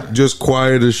he's just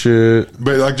quiet as shit.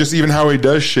 But like just even how he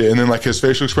does shit, and then like his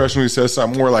facial expression when he says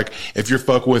something, more like if you're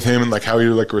fucking with him and like how he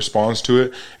like responds to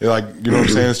it, like, you know what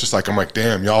I'm saying? It's just like I'm like,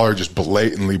 damn, y'all are just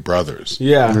blatantly brothers.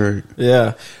 Yeah. Right.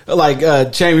 Yeah. Like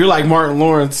Cham, you're like Martin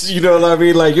Lawrence, you know what I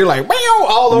mean? Like you're like wow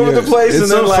all over the place. It's and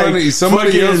so then like funny.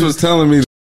 Somebody else was telling me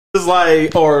it's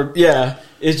like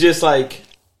it's just like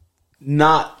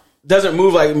not doesn't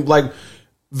move like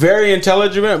very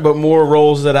intelligent, but more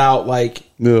rolls it out like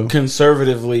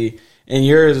conservatively, and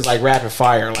yours is like rapid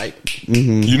fire. Like,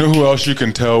 you know who else you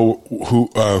can tell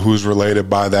who's related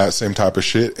by that same type of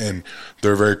shit, and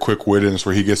they're very quick witted, and it's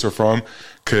where he gets her from.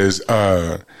 Because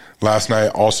last night,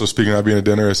 also speaking of being at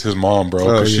dinner, is his mom, bro.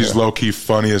 Because she's low key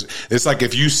funny as. It's like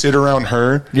if you sit around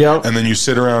her, and then you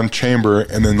sit around Chamber,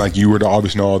 and then like you were to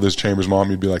obviously know all this Chamber's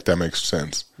mom, you'd be like, that makes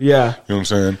sense. Yeah, you know what I'm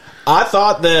saying? I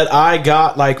thought that I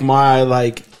got like my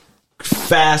like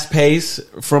fast pace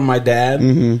from my dad,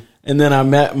 and then I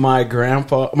met my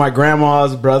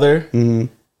grandma's brother.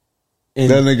 And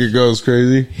that nigga goes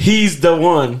crazy. He's the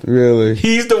one. Really?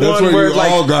 He's the that's one where you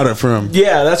all got it from.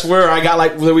 Yeah, that's where I got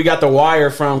like where we got the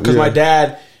wire from, because my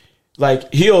dad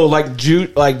like he'll like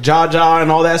jaw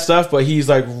and all that stuff, but he's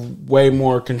like way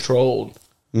more controlled.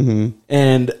 And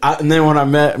then when I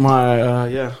met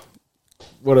my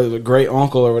what is it, great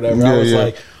uncle or whatever, I was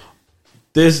like,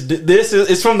 This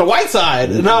is from the white side,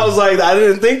 and I was like, I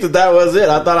didn't think that was it.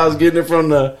 I thought I was getting it from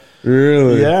the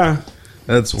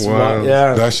That's wild.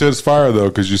 Yeah, that shit's fire though,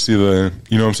 because you see the,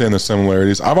 you know what I'm saying, the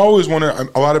similarities. I've always wondered.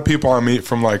 A lot of people I meet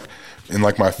from like in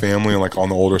like my family and like on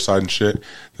the older side and shit,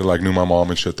 that like knew my mom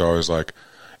and shit. They're always like,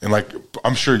 and like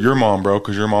I'm sure your mom, bro,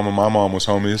 because your mom and my mom was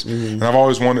homies, and I've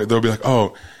always wondered. They'll be like,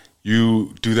 oh,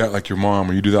 you do that like your mom,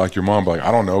 or you do that like your mom, but like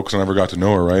I don't know, because I never got to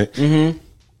know her, right?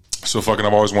 So fucking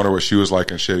I've always wondered what she was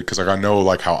like and shit, because like I know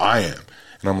like how I am,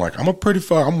 And I'm like, I'm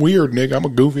weird, nigga. I'm a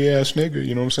goofy ass nigga.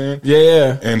 You know what I'm saying?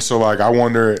 Yeah. And so, like, I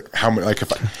wonder how, like,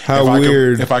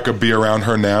 if I could be around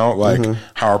her now, like,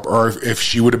 or if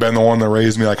she would have been the one that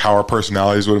raised me, like, how our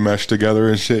personalities would have meshed together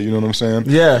and shit. You know what I'm saying?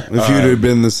 Yeah. If you'd have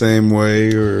been the same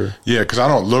way, or because I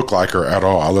don't look like her at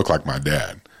all. I look like my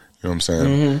dad. You know what I'm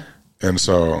saying? And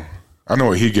so I know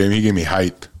what he gave me. He gave me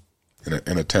height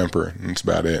and a temper, and that's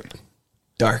about it.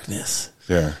 Darkness.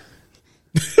 Yeah.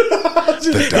 He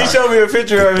showed me a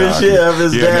picture of his dad.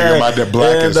 Nigga, my dad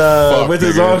black and, as fuck, with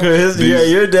his nigga. uncle.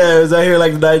 Your dad was out here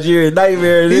like the Nigerian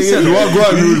nightmare. he said,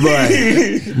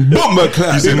 Bomba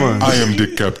class. I am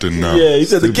the captain now. Yeah, he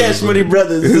said the Cash Money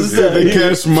Brothers. The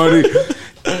Cash Money.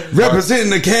 Representing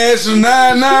the Cash from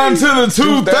 99 to the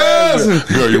 2000.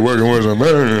 Girl, you're working with some.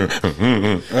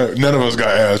 None of us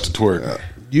got ass to twerk.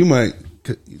 You might.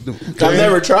 I've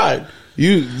never tried.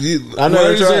 I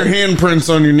know their handprints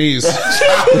on your knees.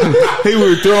 He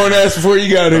were throwing ass before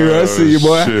you got here. I see you,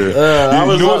 boy.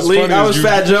 I was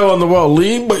Fat Joe on the wall.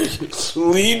 Lean back.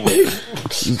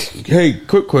 Hey,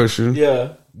 quick question.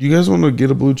 Yeah. You guys want to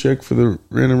get a blue check for the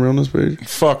Random Realness page?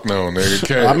 Fuck no, nigga.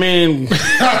 Okay. I mean,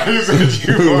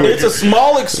 it's a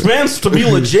small expense to be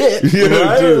legit.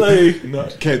 Right?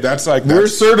 Okay, that's like we're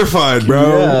certified,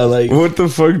 bro. Yeah, like what the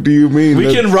fuck do you mean?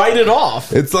 We can write it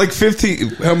off. It's like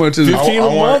 15. How much is 15 it? a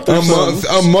month? A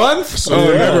month?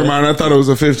 So, never mind. I thought it was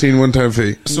a 15 one-time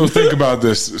fee. So think about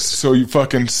this. So you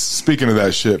fucking speaking of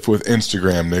that shit with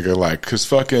Instagram, nigga, like, cause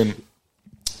fucking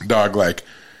dog like.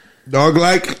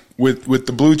 With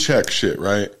the blue check shit,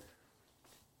 right?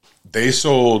 They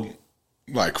sold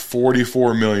like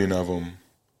 44 million of them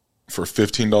for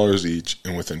 $15 each,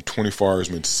 and within 24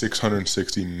 hours made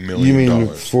 $660 million. You mean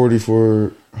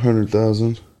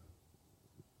 4,400,000?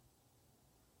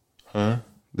 Huh?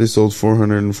 They sold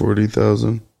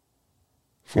 440,000.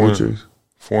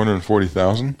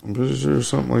 440,000? I'm pretty sure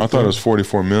something like that. I thought it was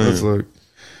 44 million. That's like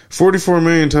 44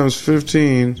 million times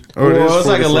 15. Well, it's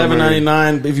like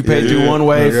 $11.99 if you pay through one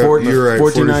way. You're right.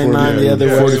 $14.99 the other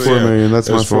way. 44 million. That's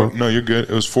my fault. No, you're good.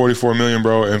 It was 44 million,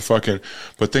 bro. And fucking,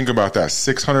 but think about that: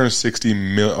 660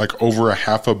 million, like over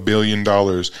 $500 million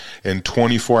in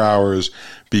 24 hours,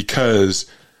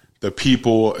 because the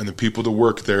people that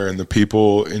work there and the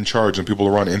people in charge and people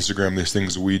that run Instagram, these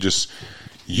things we just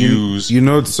use. You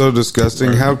know, it's so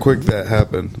disgusting how quick that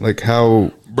happened. Like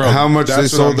how much they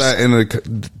sold that in a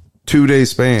 2-day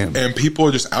span. And people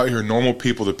are just out here, normal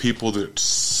people, the people that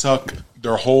suck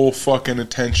their whole fucking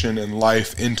attention and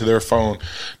life into their phone,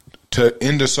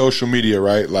 into social media,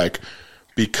 right? Like,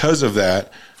 because of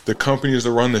that, the companies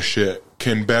that run this shit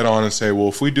can bet on and say, well,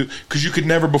 if we do, because you could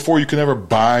never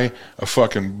buy a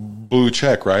fucking blue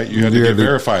check, right? You had to get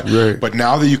verified. Right. But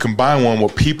now that you can buy one,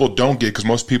 what people don't get, because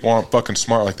most people aren't fucking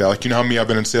smart like that. Like, you know how me, I've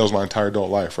been in sales my entire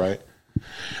adult life, right?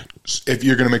 If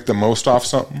you're going to make the most off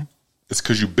something, it's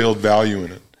because you build value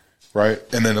in it, right?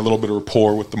 And then a little bit of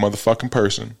rapport with the motherfucking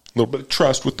person, a little bit of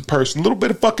trust with the person, a little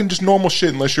bit of fucking just normal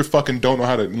shit, unless you're fucking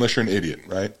unless you're an idiot,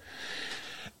 right?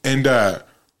 And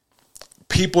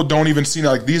people don't even see,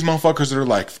 like, these motherfuckers that are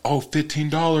like, oh,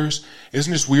 $15.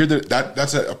 Isn't this weird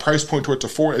that's a price point towards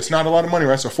affordable? It's not a lot of money,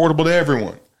 right? It's affordable to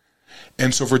everyone.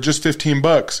 And so for just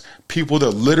 $15, people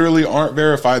that literally aren't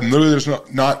verified, and literally there's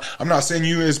not I'm not saying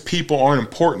you as people aren't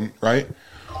important, right?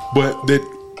 But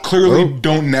that clearly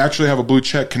don't naturally have a blue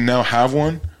check can now have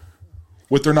one.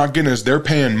 What they're not getting is they're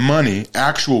paying money,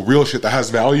 actual real shit that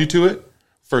has value to it,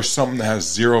 for something that has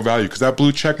zero value. Because that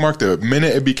blue check mark, the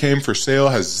minute it became for sale,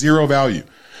 has zero value.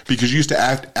 Because you used to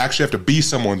actually have to be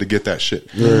someone to get that shit.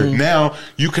 Mm-hmm. Now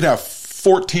you could have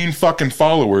 14 fucking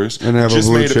followers and have just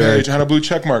a blue made a page and had a blue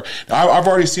check mark. I've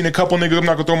already seen a couple niggas, I'm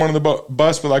not gonna throw them under the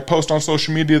bus, but like post on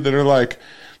social media that are like,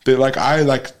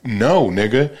 no,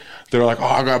 nigga. They're like, oh,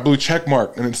 I got a blue check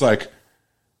mark. And it's like,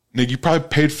 nigga, you probably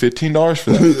paid $15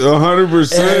 for that.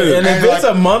 100%. And if it's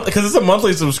a month, because it's a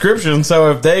monthly subscription,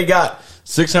 so if they got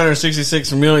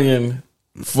 666 million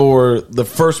for the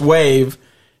first wave,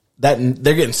 that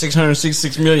they're getting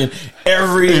 666 million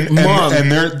every month.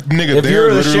 And they're, nigga, if you're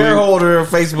a shareholder of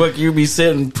Facebook, you'd be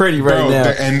sitting pretty right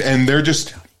now. And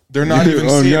they're not even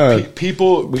seeing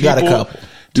people. We got a couple.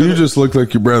 You just look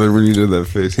like your brother when you did that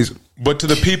face. But to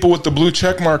the people with the blue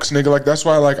check marks, nigga, like, that's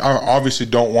why, like, I obviously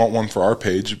don't want one for our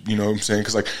page. You know what I'm saying?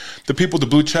 Because, like, the people with the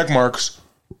blue check marks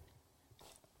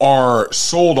are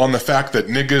sold on the fact that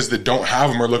niggas that don't have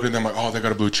them are looking at them like, oh, they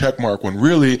got a blue check mark. When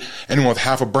really, anyone with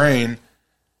half a brain,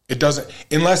 it doesn't,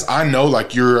 unless I know,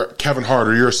 like, you're Kevin Hart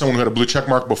or you're someone who had a blue check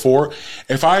mark before.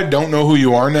 If I don't know who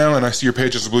you are now and I see your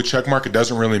page as a blue check mark, it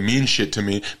doesn't really mean shit to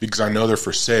me because I know they're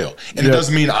for sale. And it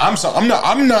doesn't mean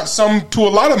I'm not some to a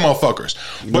lot of motherfuckers.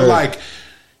 But like,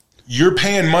 you're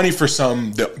paying money for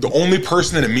something. The only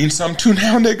person that it means something to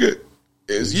now, nigga,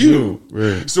 is you.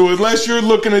 Right. So unless you're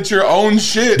looking at your own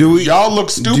shit, y'all look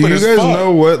stupid as fuck. Do you guys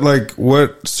know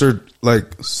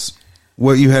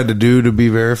what you had to do to be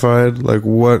verified? Like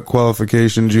what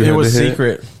qualifications you had to hit? It was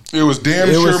secret. It was damn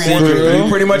sure more than you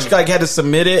pretty much like had to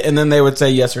submit it, and then they would say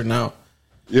yes or no.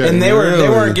 Yeah, and they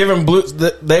weren't giving blue.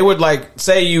 They would like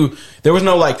say there was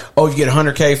no like, oh, you get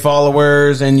 100K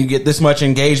followers and you get this much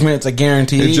engagement. It's a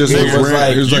guarantee. It was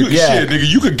like shit, nigga,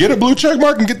 you could get a blue check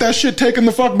mark and get that shit taken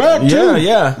the fuck back too.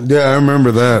 Yeah, I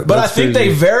remember that. But that's I think crazy.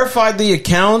 They verified the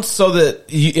accounts so that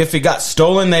if it got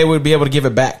stolen, they would be able to give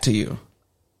it back to you.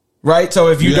 Right. So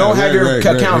if you don't have your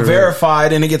account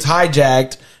verified and it gets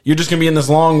hijacked, you're just gonna be in this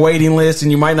long waiting list,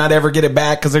 and you might not ever get it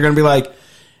back because they're gonna be like,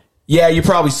 yeah, you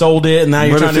probably sold it, and now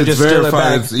you're trying to just steal it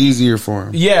back. It's easier for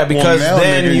them. Yeah, because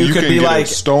then you could be like,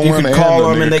 you could call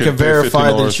them and they could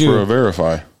verify that you. For a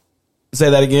verify.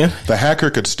 Say that again. The hacker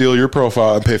could steal your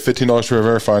profile and pay $15 for a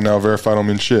verify. Now verify don't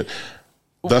mean shit.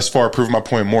 Thus far, prove my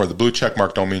point more. The blue check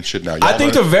mark don't mean shit now. I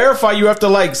think to verify, you have to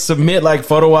like submit like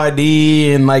photo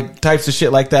ID and like types of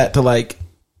shit like that to like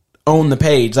own the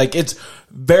page. Like it's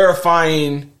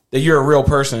verifying that you're a real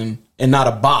person and not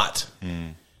a bot.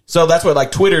 So that's what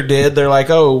like Twitter did. They're like,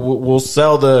 oh, we'll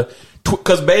sell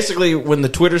because basically when the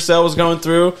Twitter sale was going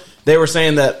through, they were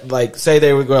saying that like, say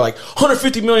they would go like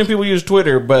 150 million people use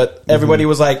Twitter, but everybody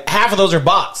was like, half of those are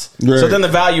bots. Right. So then the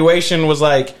valuation was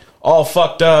like all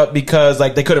fucked up because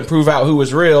like they couldn't prove out who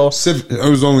was real. It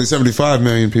was only 75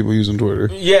 million people using Twitter.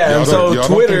 Yeah, and so y'all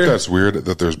Twitter. Don't think that's weird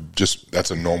that there's that's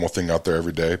a normal thing out there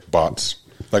every day. Bots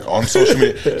like on social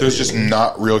media, there's just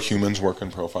not real humans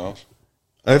working profiles.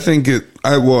 I think a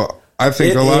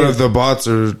lot of the bots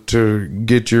are to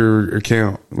get your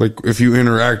account. Like if you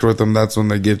interact with them, that's when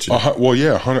they get you. Well,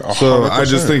 yeah, 100%. So I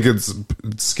just think it's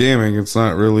scamming. It's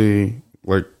not really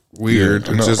like weird.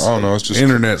 Yeah, it's I don't know. It's just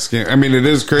internet scam. I mean, it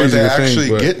is crazy. But they actually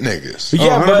get niggas.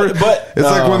 Yeah, but it's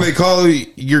like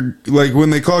when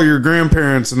they call your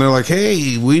grandparents and they're like,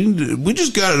 "Hey, we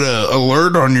just got an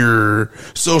alert on your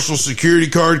social security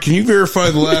card. Can you verify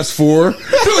the last four?" They're like,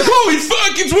 "Holy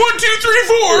fuck, it's 1, 2,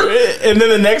 3, 4." And then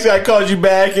the next guy calls you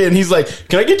back and he's like,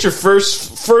 "Can I get your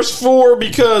first four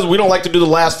because we don't like to do the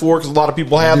last four because a lot of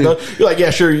people have those." You're like,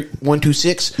 "Yeah, sure, 1, 2,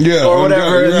 6, or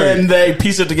whatever." And then they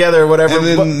piece it together or whatever. And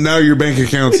then now your bank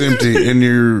account's empty and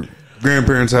your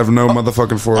grandparents have no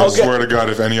motherfucking for us. I swear to God,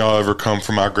 if any of y'all ever come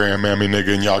for my grandmammy,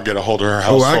 nigga, and y'all get a hold of her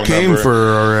house phone number. I came for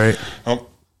her, all right.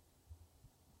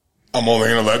 I'm only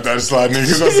going to let that slide, nigga,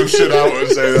 because that's some shit I would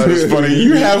say. That is funny.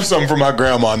 You have something for my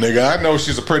grandma, nigga. I know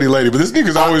she's a pretty lady, but this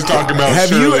nigga's always talking about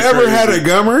have you ever had a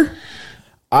gummer?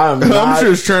 I'm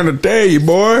just trying to tell you,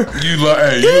 boy. You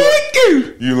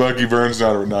lucky Vern's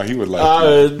not. No, he would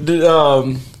like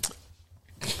you.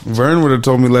 Vern would have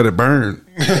told me let it burn.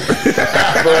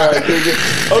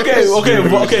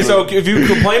 Okay. So if you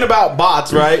complain about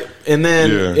bots, right, and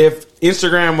then if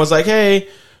Instagram was like, hey,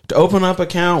 to open up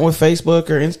account with Facebook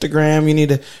or Instagram, you need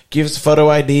to give us a photo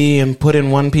ID and put in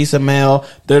one piece of mail.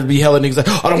 There'd be hella niggas like,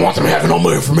 I don't want them having all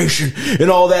my information and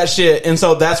all that shit. And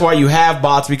so that's why you have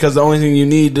bots, because the only thing you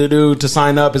need to do to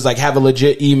sign up is like have a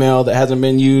legit email that hasn't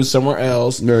been used somewhere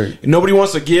else. Right. Nobody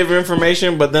wants to give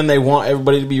information, but then they want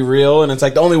everybody to be real. And it's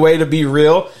like the only way to be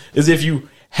real is if you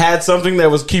had something that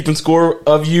was keeping score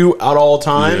of you at all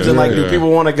times. Do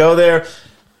people want to go there?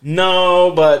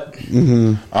 No, but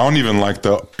I don't even like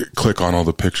the click on all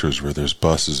the pictures where there's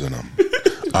buses in them.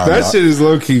 That shit is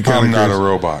low key. I'm not a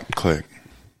robot. Click.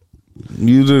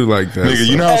 You do like that, nigga.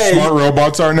 You know how smart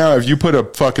robots are now. If you put a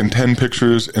fucking 10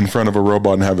 pictures in front of a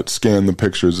robot and have it scan the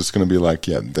pictures, it's gonna be like,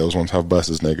 yeah, those ones have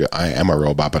buses, nigga. I am a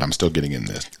robot, but I'm still getting in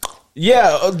this.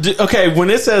 Yeah. Okay. When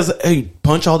it says, "Hey,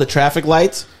 punch all the traffic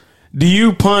lights," do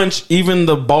you punch even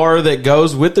the bar that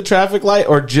goes with the traffic light,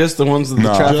 or just the ones with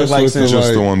the traffic lights in it?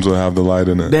 Just the ones that have the light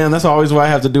in it. Damn, that's always why I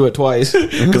have to do it twice.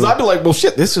 Because I'd be like, well,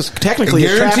 shit, this is technically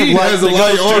a traffic light. Has a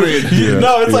light on it.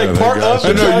 No, it's like part of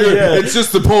the traffic. It's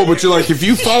just the pole, but you're like, if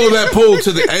you follow that pole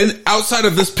to the end, outside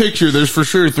of this picture, there's for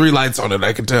sure 3 lights on it.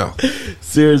 I can tell.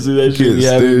 Seriously, that shit be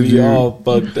having me all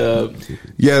fucked up.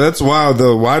 Yeah, that's wild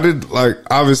though. Why did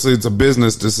obviously it's a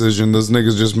business decision. Those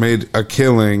niggas just made a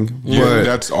killing. Yeah, but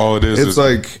that's all it is. It's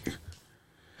like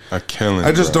a killing.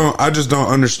 I just don't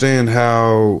understand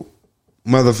how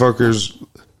motherfuckers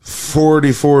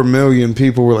 44 million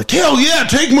people were like, hell yeah,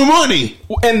 take my money.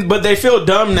 But they feel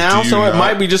dumb now, so it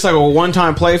might be just like a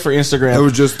one-time play for Instagram. It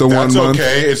was just the 1 month.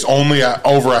 Okay, it's only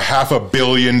over $500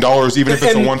 million, even if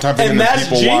it's a one-time thing. And that's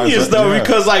genius though,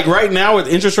 because like right now with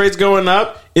interest rates going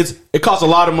up, it costs a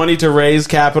lot of money to raise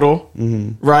capital,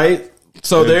 right?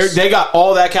 So they got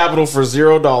all that capital for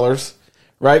 $0.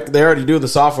 right? They already do the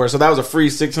software, so that was a free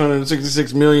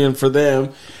 $666 million for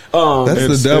them.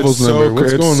 That's the devil's number.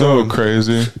 What's going on? So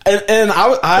crazy. And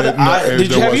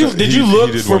did you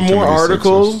look for more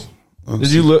articles?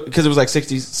 Did you look because it was like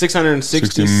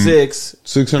 660 million.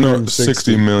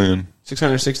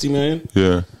 660 million?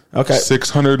 Yeah. Okay.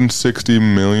 $660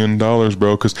 million,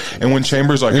 bro. And when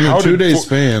Chambers like, in how a 2 did day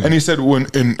span, and he said,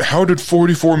 how did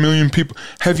 44 million people?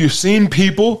 Have you seen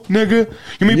people, nigga?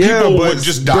 You mean people would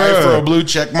just die for a blue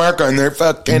check mark on their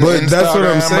fucking? But Instagram, that's what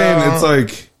I'm saying. bro. It's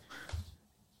like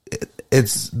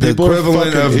it's the People are equivalent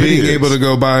of fucking being idiots. able to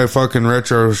go buy a fucking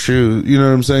retro shoe. You know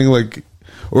what I'm saying? Like,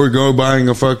 or go buying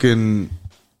a fucking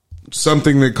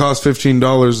something that costs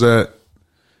 $15 that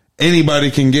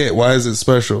anybody can get. Why is it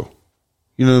special?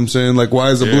 You know what I'm saying? Like, why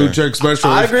is a blue check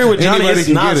special? I agree with Johnny. Anybody It's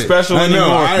can not get it. special I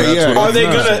know. anymore. Are they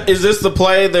gonna? Is this the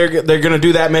play? They're gonna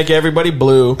do that? Make everybody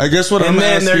blue? I guess what and I'm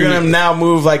then asking, they're gonna now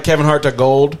move like Kevin Hart to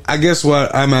gold. I guess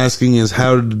what I'm asking is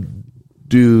how did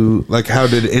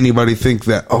anybody think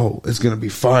that, oh, it's gonna be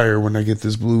fire when I get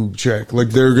this blue check? Like,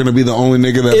 they're gonna be the only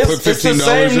nigga that put $15 It's the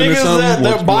same in or niggas something?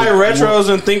 that buy retros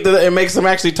and think that it makes them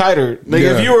actually tighter.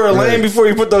 Nigga, if you were a lame before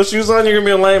you put those shoes on, you're gonna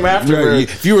be a lame afterwards. Right.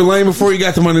 If you were lame before you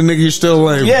got the money, nigga, you're still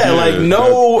lame. Yeah, like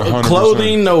no 100%.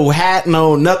 clothing, no hat,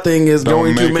 no nothing is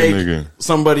going to make a make nigga.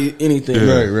 somebody anything.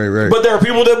 Right, right, right. But there are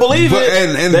people that believe But- it.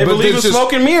 and They but believe in it's just-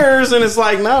 smoke and mirrors, and it's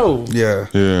like, no. Yeah.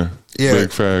 Yeah. Yeah.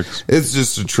 Big facts. It's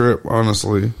just a trip,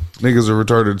 honestly. Niggas are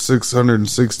retarded.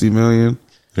 660 million.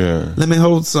 Yeah. Let me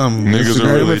hold some. Niggas are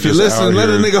really if you just listen, out let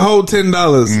a here nigga hold $10.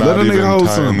 Not Let a even nigga hold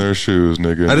tying some. their shoes,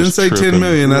 nigga. I didn't Just say 10 tripping.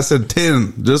 million. I said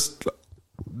 10. Just a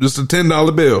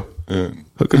 $10 bill. Yeah.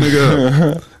 Hook a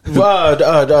nigga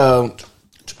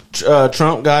up.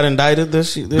 Trump got indicted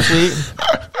this week.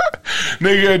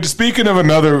 Nigga, speaking of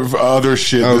other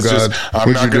shit, Oh, that's God. just I'm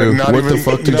What'd not you gonna do? not What even. the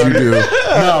fuck did you do?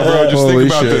 No, bro. Just Holy think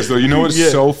about shit. this though. You know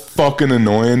what's so fucking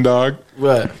annoying, dog?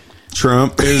 What?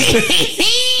 Trump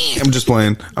is. I'm just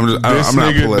playing. I'm not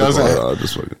nigga political. doesn't-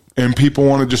 Just fucking. And people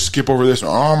want to just skip over this.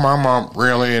 Oh, my mom,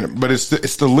 really? But it's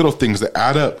the little things that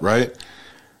add up, right?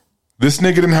 This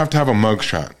nigga didn't have to have a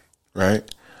mugshot, right?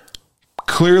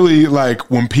 Clearly, like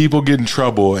when people get in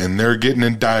trouble and they're getting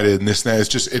indicted and this and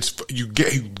that, you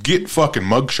get fucking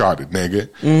mugshotted, nigga,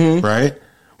 right?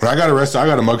 When I got arrested, I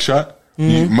got a mugshot.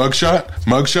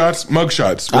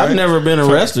 Mugshots. Right? I've never been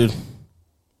arrested.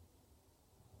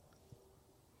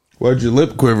 Why'd your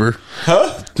lip quiver?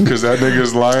 Huh? Because that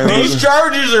nigga's lying. These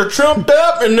charges are trumped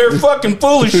up and they're fucking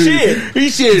full of shit. He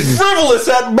said Frivolous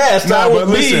at best. No, I but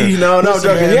would be. No, listen,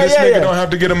 joking. man, this nigga Yeah. don't have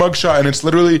to get a mugshot, and it's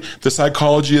literally the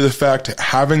psychology of the fact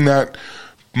having that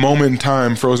moment in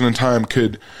time, frozen in time,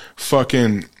 could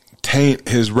fucking taint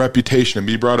his reputation and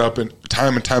be brought up and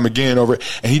time again over it.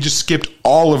 And he just skipped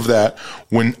all of that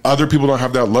when other people don't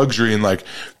have that luxury. And like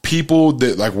people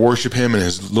that like worship him and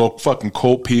his little fucking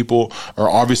cult people are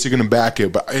obviously going to back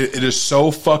it. But it is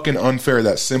so fucking unfair,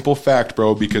 that simple fact,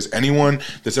 bro, because anyone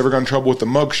that's ever got in trouble with the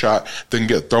mugshot then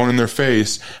get thrown in their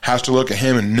face has to look at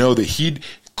him and know that he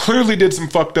clearly did some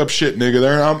fucked up shit,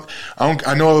 nigga.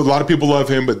 I know a lot of people love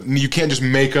him, but you can't just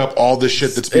make up all this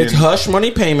shit that's being... It's hush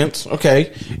money payments,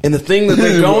 okay? And the thing that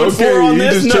they're going for on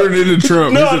this... just turned into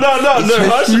Trump. No.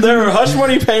 There are hush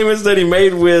money payments that he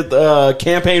made with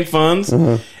campaign funds.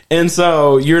 And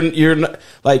so you're not...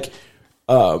 Like...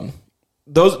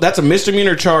 that's a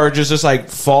misdemeanor charge. It's just like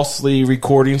falsely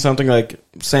recording something, like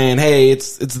saying, hey,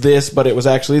 it's this, but it was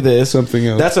actually this. Something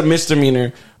else. That's a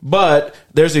misdemeanor. But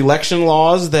there's election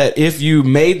laws that if you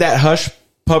made that hush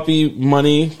puppy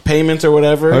money payments or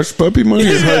whatever. Hush puppy money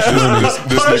is hush money.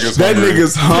 This That nigga's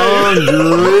nigga's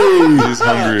hungry. He's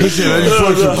hungry. He said, I just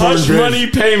want The some hush cornbread. money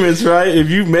payments, right? If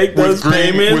you make those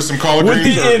payments with some collard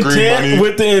greens or green money.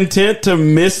 with the intent to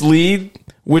mislead,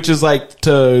 which is like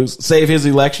to save his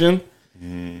election,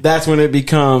 that's when it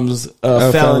becomes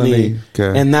a felony.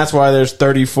 Okay. And that's why there's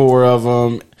 34 of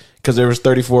them, because there was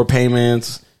 34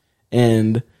 payments.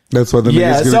 And That's why the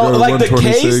nigga's gonna go to like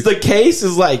 126. the case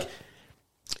is like,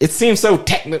 it seems so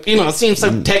technical, it seems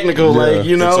so technical,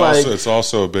 It's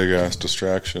also a big ass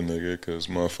distraction, nigga, because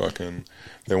motherfucking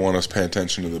they want us paying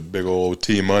attention to the big old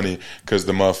T money, because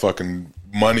the motherfucking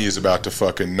money is about to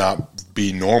fucking not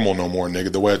be normal no more,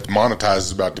 nigga. The way it's monetized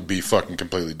is about to be fucking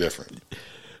completely different,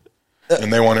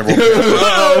 and they want everyone.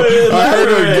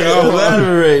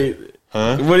 Elaborate.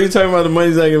 Huh? What are you talking about? The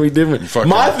money's not gonna be different.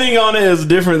 My thing on it is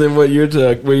different than what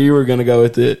where you were gonna go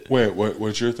with it. Wait,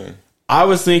 what's your thing? I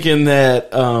was thinking that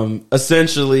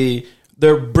essentially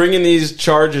they're bringing these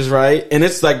charges, right? And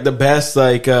it's like the best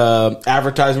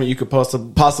advertisement you could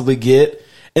possibly get.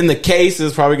 and the case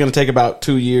is probably going to take about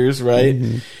 2 years, right?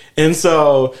 Mm-hmm. And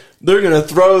so they're going to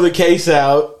throw the case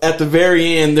out at the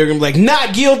very end. They're going to be like,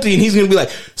 not guilty. And he's going to be like,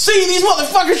 see, these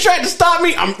motherfuckers tried to stop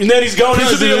me. And then he's going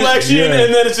into the election,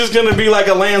 and then it's just going to be like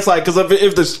a landslide. Because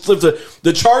if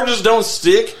the charges don't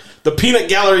stick, the peanut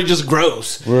gallery just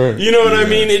grows. Right. You know what I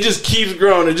mean? It just keeps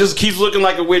growing. It just keeps looking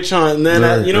like a witch hunt. And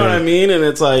then, you know what I mean? And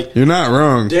it's like... You're not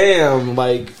wrong. Damn,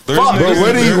 like... Fuck. But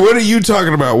what are you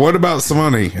talking about? What about some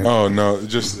money? Oh, no.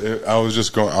 I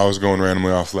was going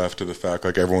randomly off left to the fact,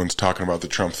 like, everyone's talking about the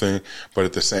Trump thing, but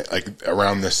at the same... Like,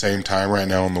 around the same time right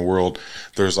now in the world,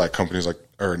 there's, like, companies like...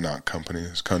 Or not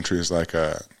companies. Countries like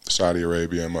Saudi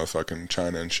Arabia and motherfucking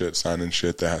China and shit signing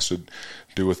shit that has to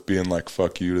do with being, like,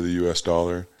 fuck you to the U.S.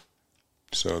 dollar.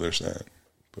 So there's that.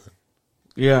 But.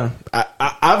 Yeah,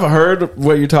 I've heard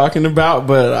what you're talking about,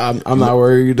 but I'm not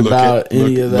worried about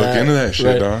any of that. Look into that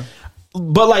shit, dog.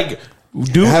 But like,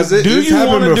 do you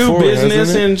want to do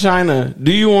business in China?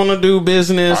 Do you want to do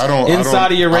business in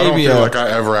Saudi Arabia? I don't feel like I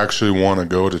ever actually want to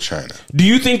go to China. Do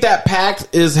you think that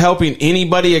pact is helping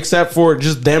anybody except for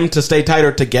just them to stay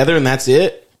tighter together, and that's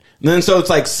it? And then so it's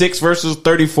like 6 versus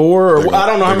 34, or I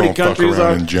don't know how many countries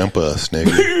are. And jump us,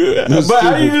 nigga. But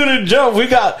how are you gonna jump? We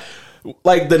got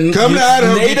like the NATO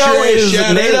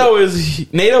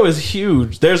is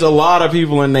huge. There's a lot of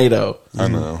people in NATO. I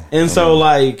know. And so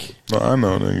like, I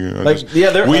know,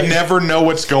 nigga. We never know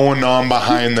what's going on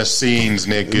behind the scenes,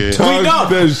 nigga. We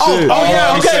don't.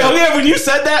 Okay. When you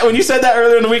said that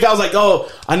earlier in the week, I was like,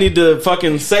 oh, I need to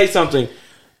fucking say something.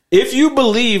 If you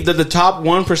believe that the top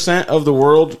 1% of the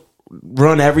world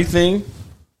run everything,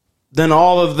 then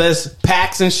all of this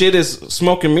packs and shit is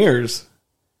smoke and mirrors.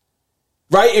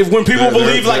 Right? If when people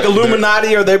believe like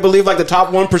Illuminati or they believe like the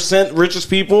top 1% richest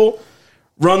people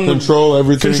control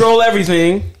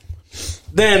everything,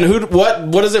 then what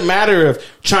does it matter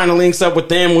if China links up with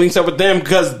them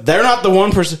because they're not the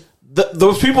 1%.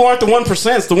 Those people aren't the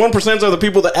 1%. The 1% are the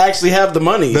people that actually have the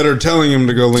money that are telling him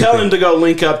to go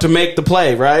link up to make the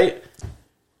play, right?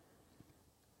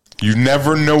 You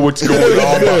never know what's going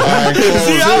on behind closed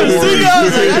doors.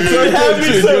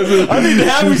 I need to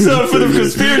have me some for the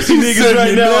conspiracy niggas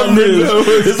right now on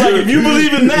this. It's like, if you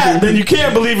believe in that, then you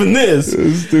can't believe in this.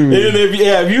 And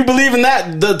if you believe in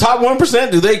that, the top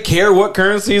 1%, do they care what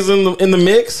currency is in the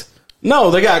mix?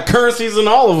 No, they got currencies in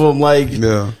all of them. Like,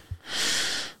 yeah.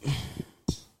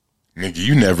 Nigga,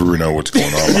 you never know what's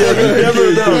going on. You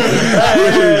never know.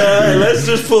 Hey, let's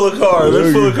just pull a card.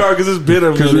 Let's pull a card because it's been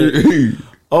a minute.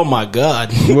 Oh my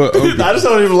God. Well, okay. I just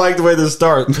don't even like the way this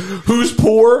starts. Who's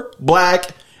poor, black,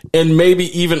 and maybe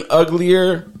even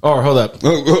uglier? Or hold up.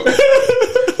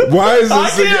 Why is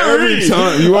this every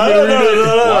time? You want me to read it?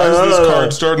 Why is this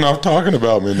card starting off talking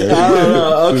about me, nigga? I don't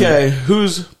know. Okay.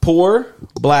 Who's poor,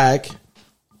 black,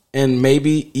 and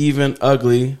maybe even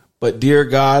ugly, but dear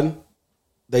God,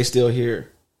 they still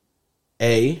here?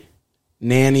 A.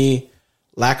 Nanny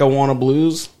Lackawanna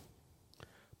Blues,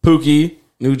 Pookie,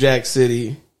 New Jack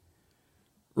City,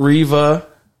 Reva,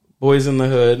 Boys in the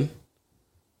Hood,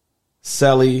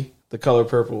 Selly, The Color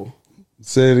Purple.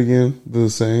 Say it again. The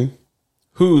same.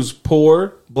 Who's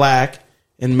poor, black,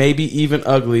 and maybe even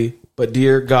ugly, but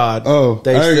dear God,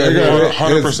 they still here.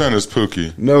 100% is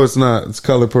Pookie. No, it's not. It's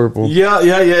Color Purple. Yeah.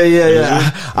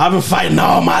 I've been fighting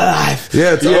all my life.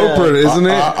 Yeah, it's Oprah, isn't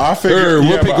it? I figured. Or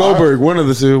Whoopi Goldberg. One of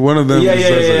the two. One of them. Yeah.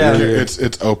 It's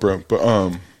Oprah, but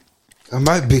I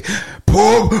might be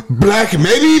poor, black,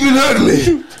 maybe even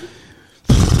ugly.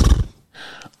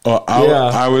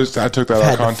 I took that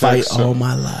out of context. Fight all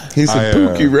my life. He said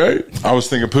Pookie, right? I was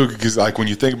thinking Pookie because, like, when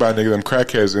you think about it, nigga, them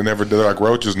crackheads, they're like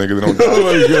roaches, nigga. They don't die. Oh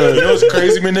my God. You know what's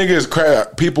crazy, man, nigga? Is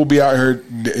people be out here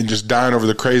and just dying over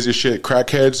the craziest shit.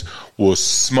 Crackheads will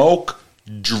smoke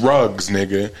drugs,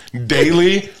 nigga,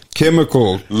 daily.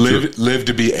 Chemical. Live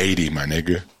to be 80, my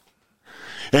nigga.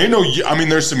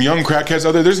 There's some young crackheads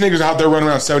out there. There's niggas out there running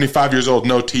around 75 years old,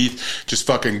 no teeth, just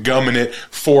fucking gumming it,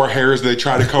 4 hairs they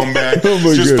try to comb back,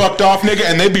 just fucked off, nigga,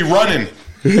 and they be running.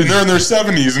 And they're in their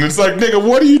 70s, and it's like, nigga,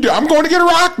 what do you do? I'm going to get a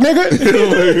rock, nigga.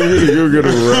 You're going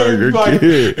to rock.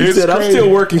 He said, I'm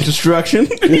still working construction.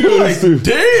 You're like,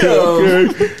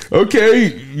 damn.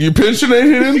 Okay. You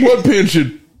pensionated? What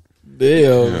pension?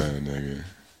 Damn. Yeah, nigga.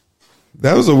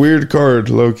 That was a weird card,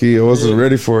 low key. I wasn't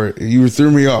ready for it. You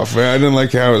threw me off. I didn't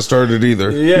like how it started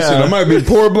either. Yeah. You said, I might be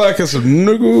poor black. I said,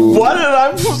 nigga. Why did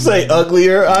I say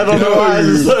uglier? I don't know why I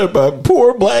just said about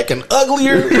poor black and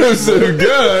uglier. I said,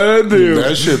 God damn.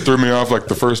 That shit threw me off like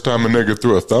the first time a nigga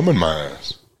threw a thumb in my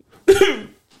ass.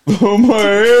 Oh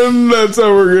man, that's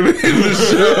how we're gonna end the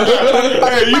show.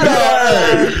 Hey,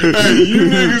 you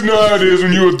niggas know how it is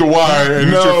when you at the wire and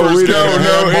it's your first we don't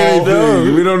know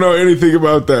anything. We don't know anything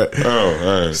about that. Oh,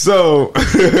 all right. So,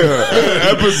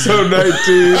 episode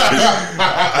 19.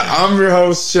 I'm your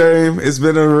host, Shame. It's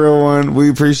been a real one. We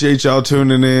appreciate y'all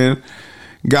tuning in.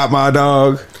 Got my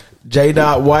dog, J.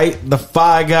 White, the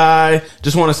Fi Guy.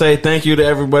 Just want to say thank you to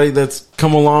everybody that's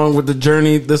come along with the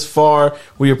journey this far.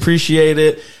 We appreciate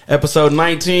it. Episode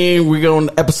 19. We're going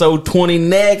to episode 20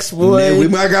 next. Boy. Man, we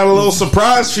might got a little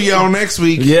surprise for y'all next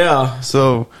week. Yeah.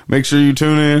 So make sure you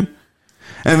tune in.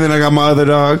 And then I got my other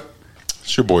dog.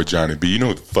 It's your boy Johnny B. You know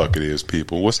what the fuck it is,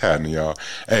 people. What's happening, y'all?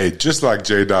 Hey, just like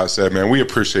J. said, man, we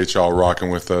appreciate y'all rocking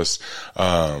with us.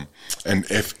 And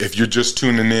if you're just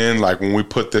tuning in, like when we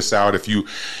put this out, if you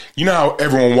know how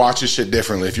everyone watches shit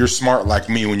differently. If you're smart like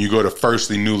me, when you go to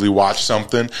firstly newly watch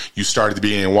something, you start at the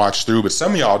beginning and watch through. But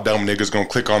some of y'all dumb niggas gonna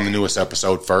click on the newest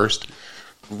episode first.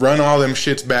 Run all them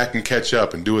shits back and catch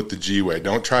up and do it the G way.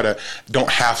 Don't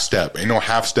half step. Ain't no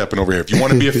half stepping over here. If you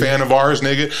want to be a fan of ours,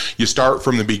 nigga, you start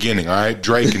from the beginning, all right?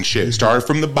 Drake and shit. Started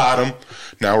from the bottom.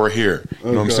 Now we're here.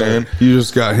 You know what I'm saying? You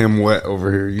just got him wet over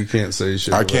here. You can't say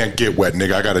shit. I can't get wet,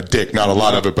 nigga. I got a dick. Not a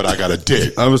lot of it, but I got a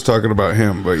dick. I was talking about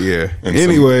him, but yeah.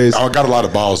 Anyways. I got a lot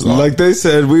of balls, though. Like they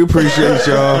said, we appreciate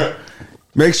y'all.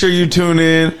 Make sure you tune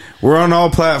in. We're on all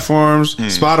platforms.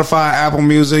 Spotify, Apple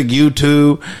Music,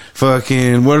 YouTube,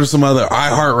 fucking, what are some other?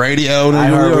 iHeartRadio.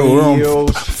 We're on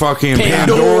fucking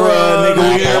Pandora,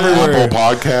 nigga. We everywhere. Apple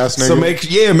Podcasts, nigga.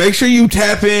 So make sure you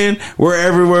tap in. We're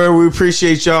everywhere. We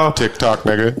appreciate y'all. TikTok,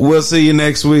 nigga. We'll see you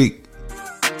next week.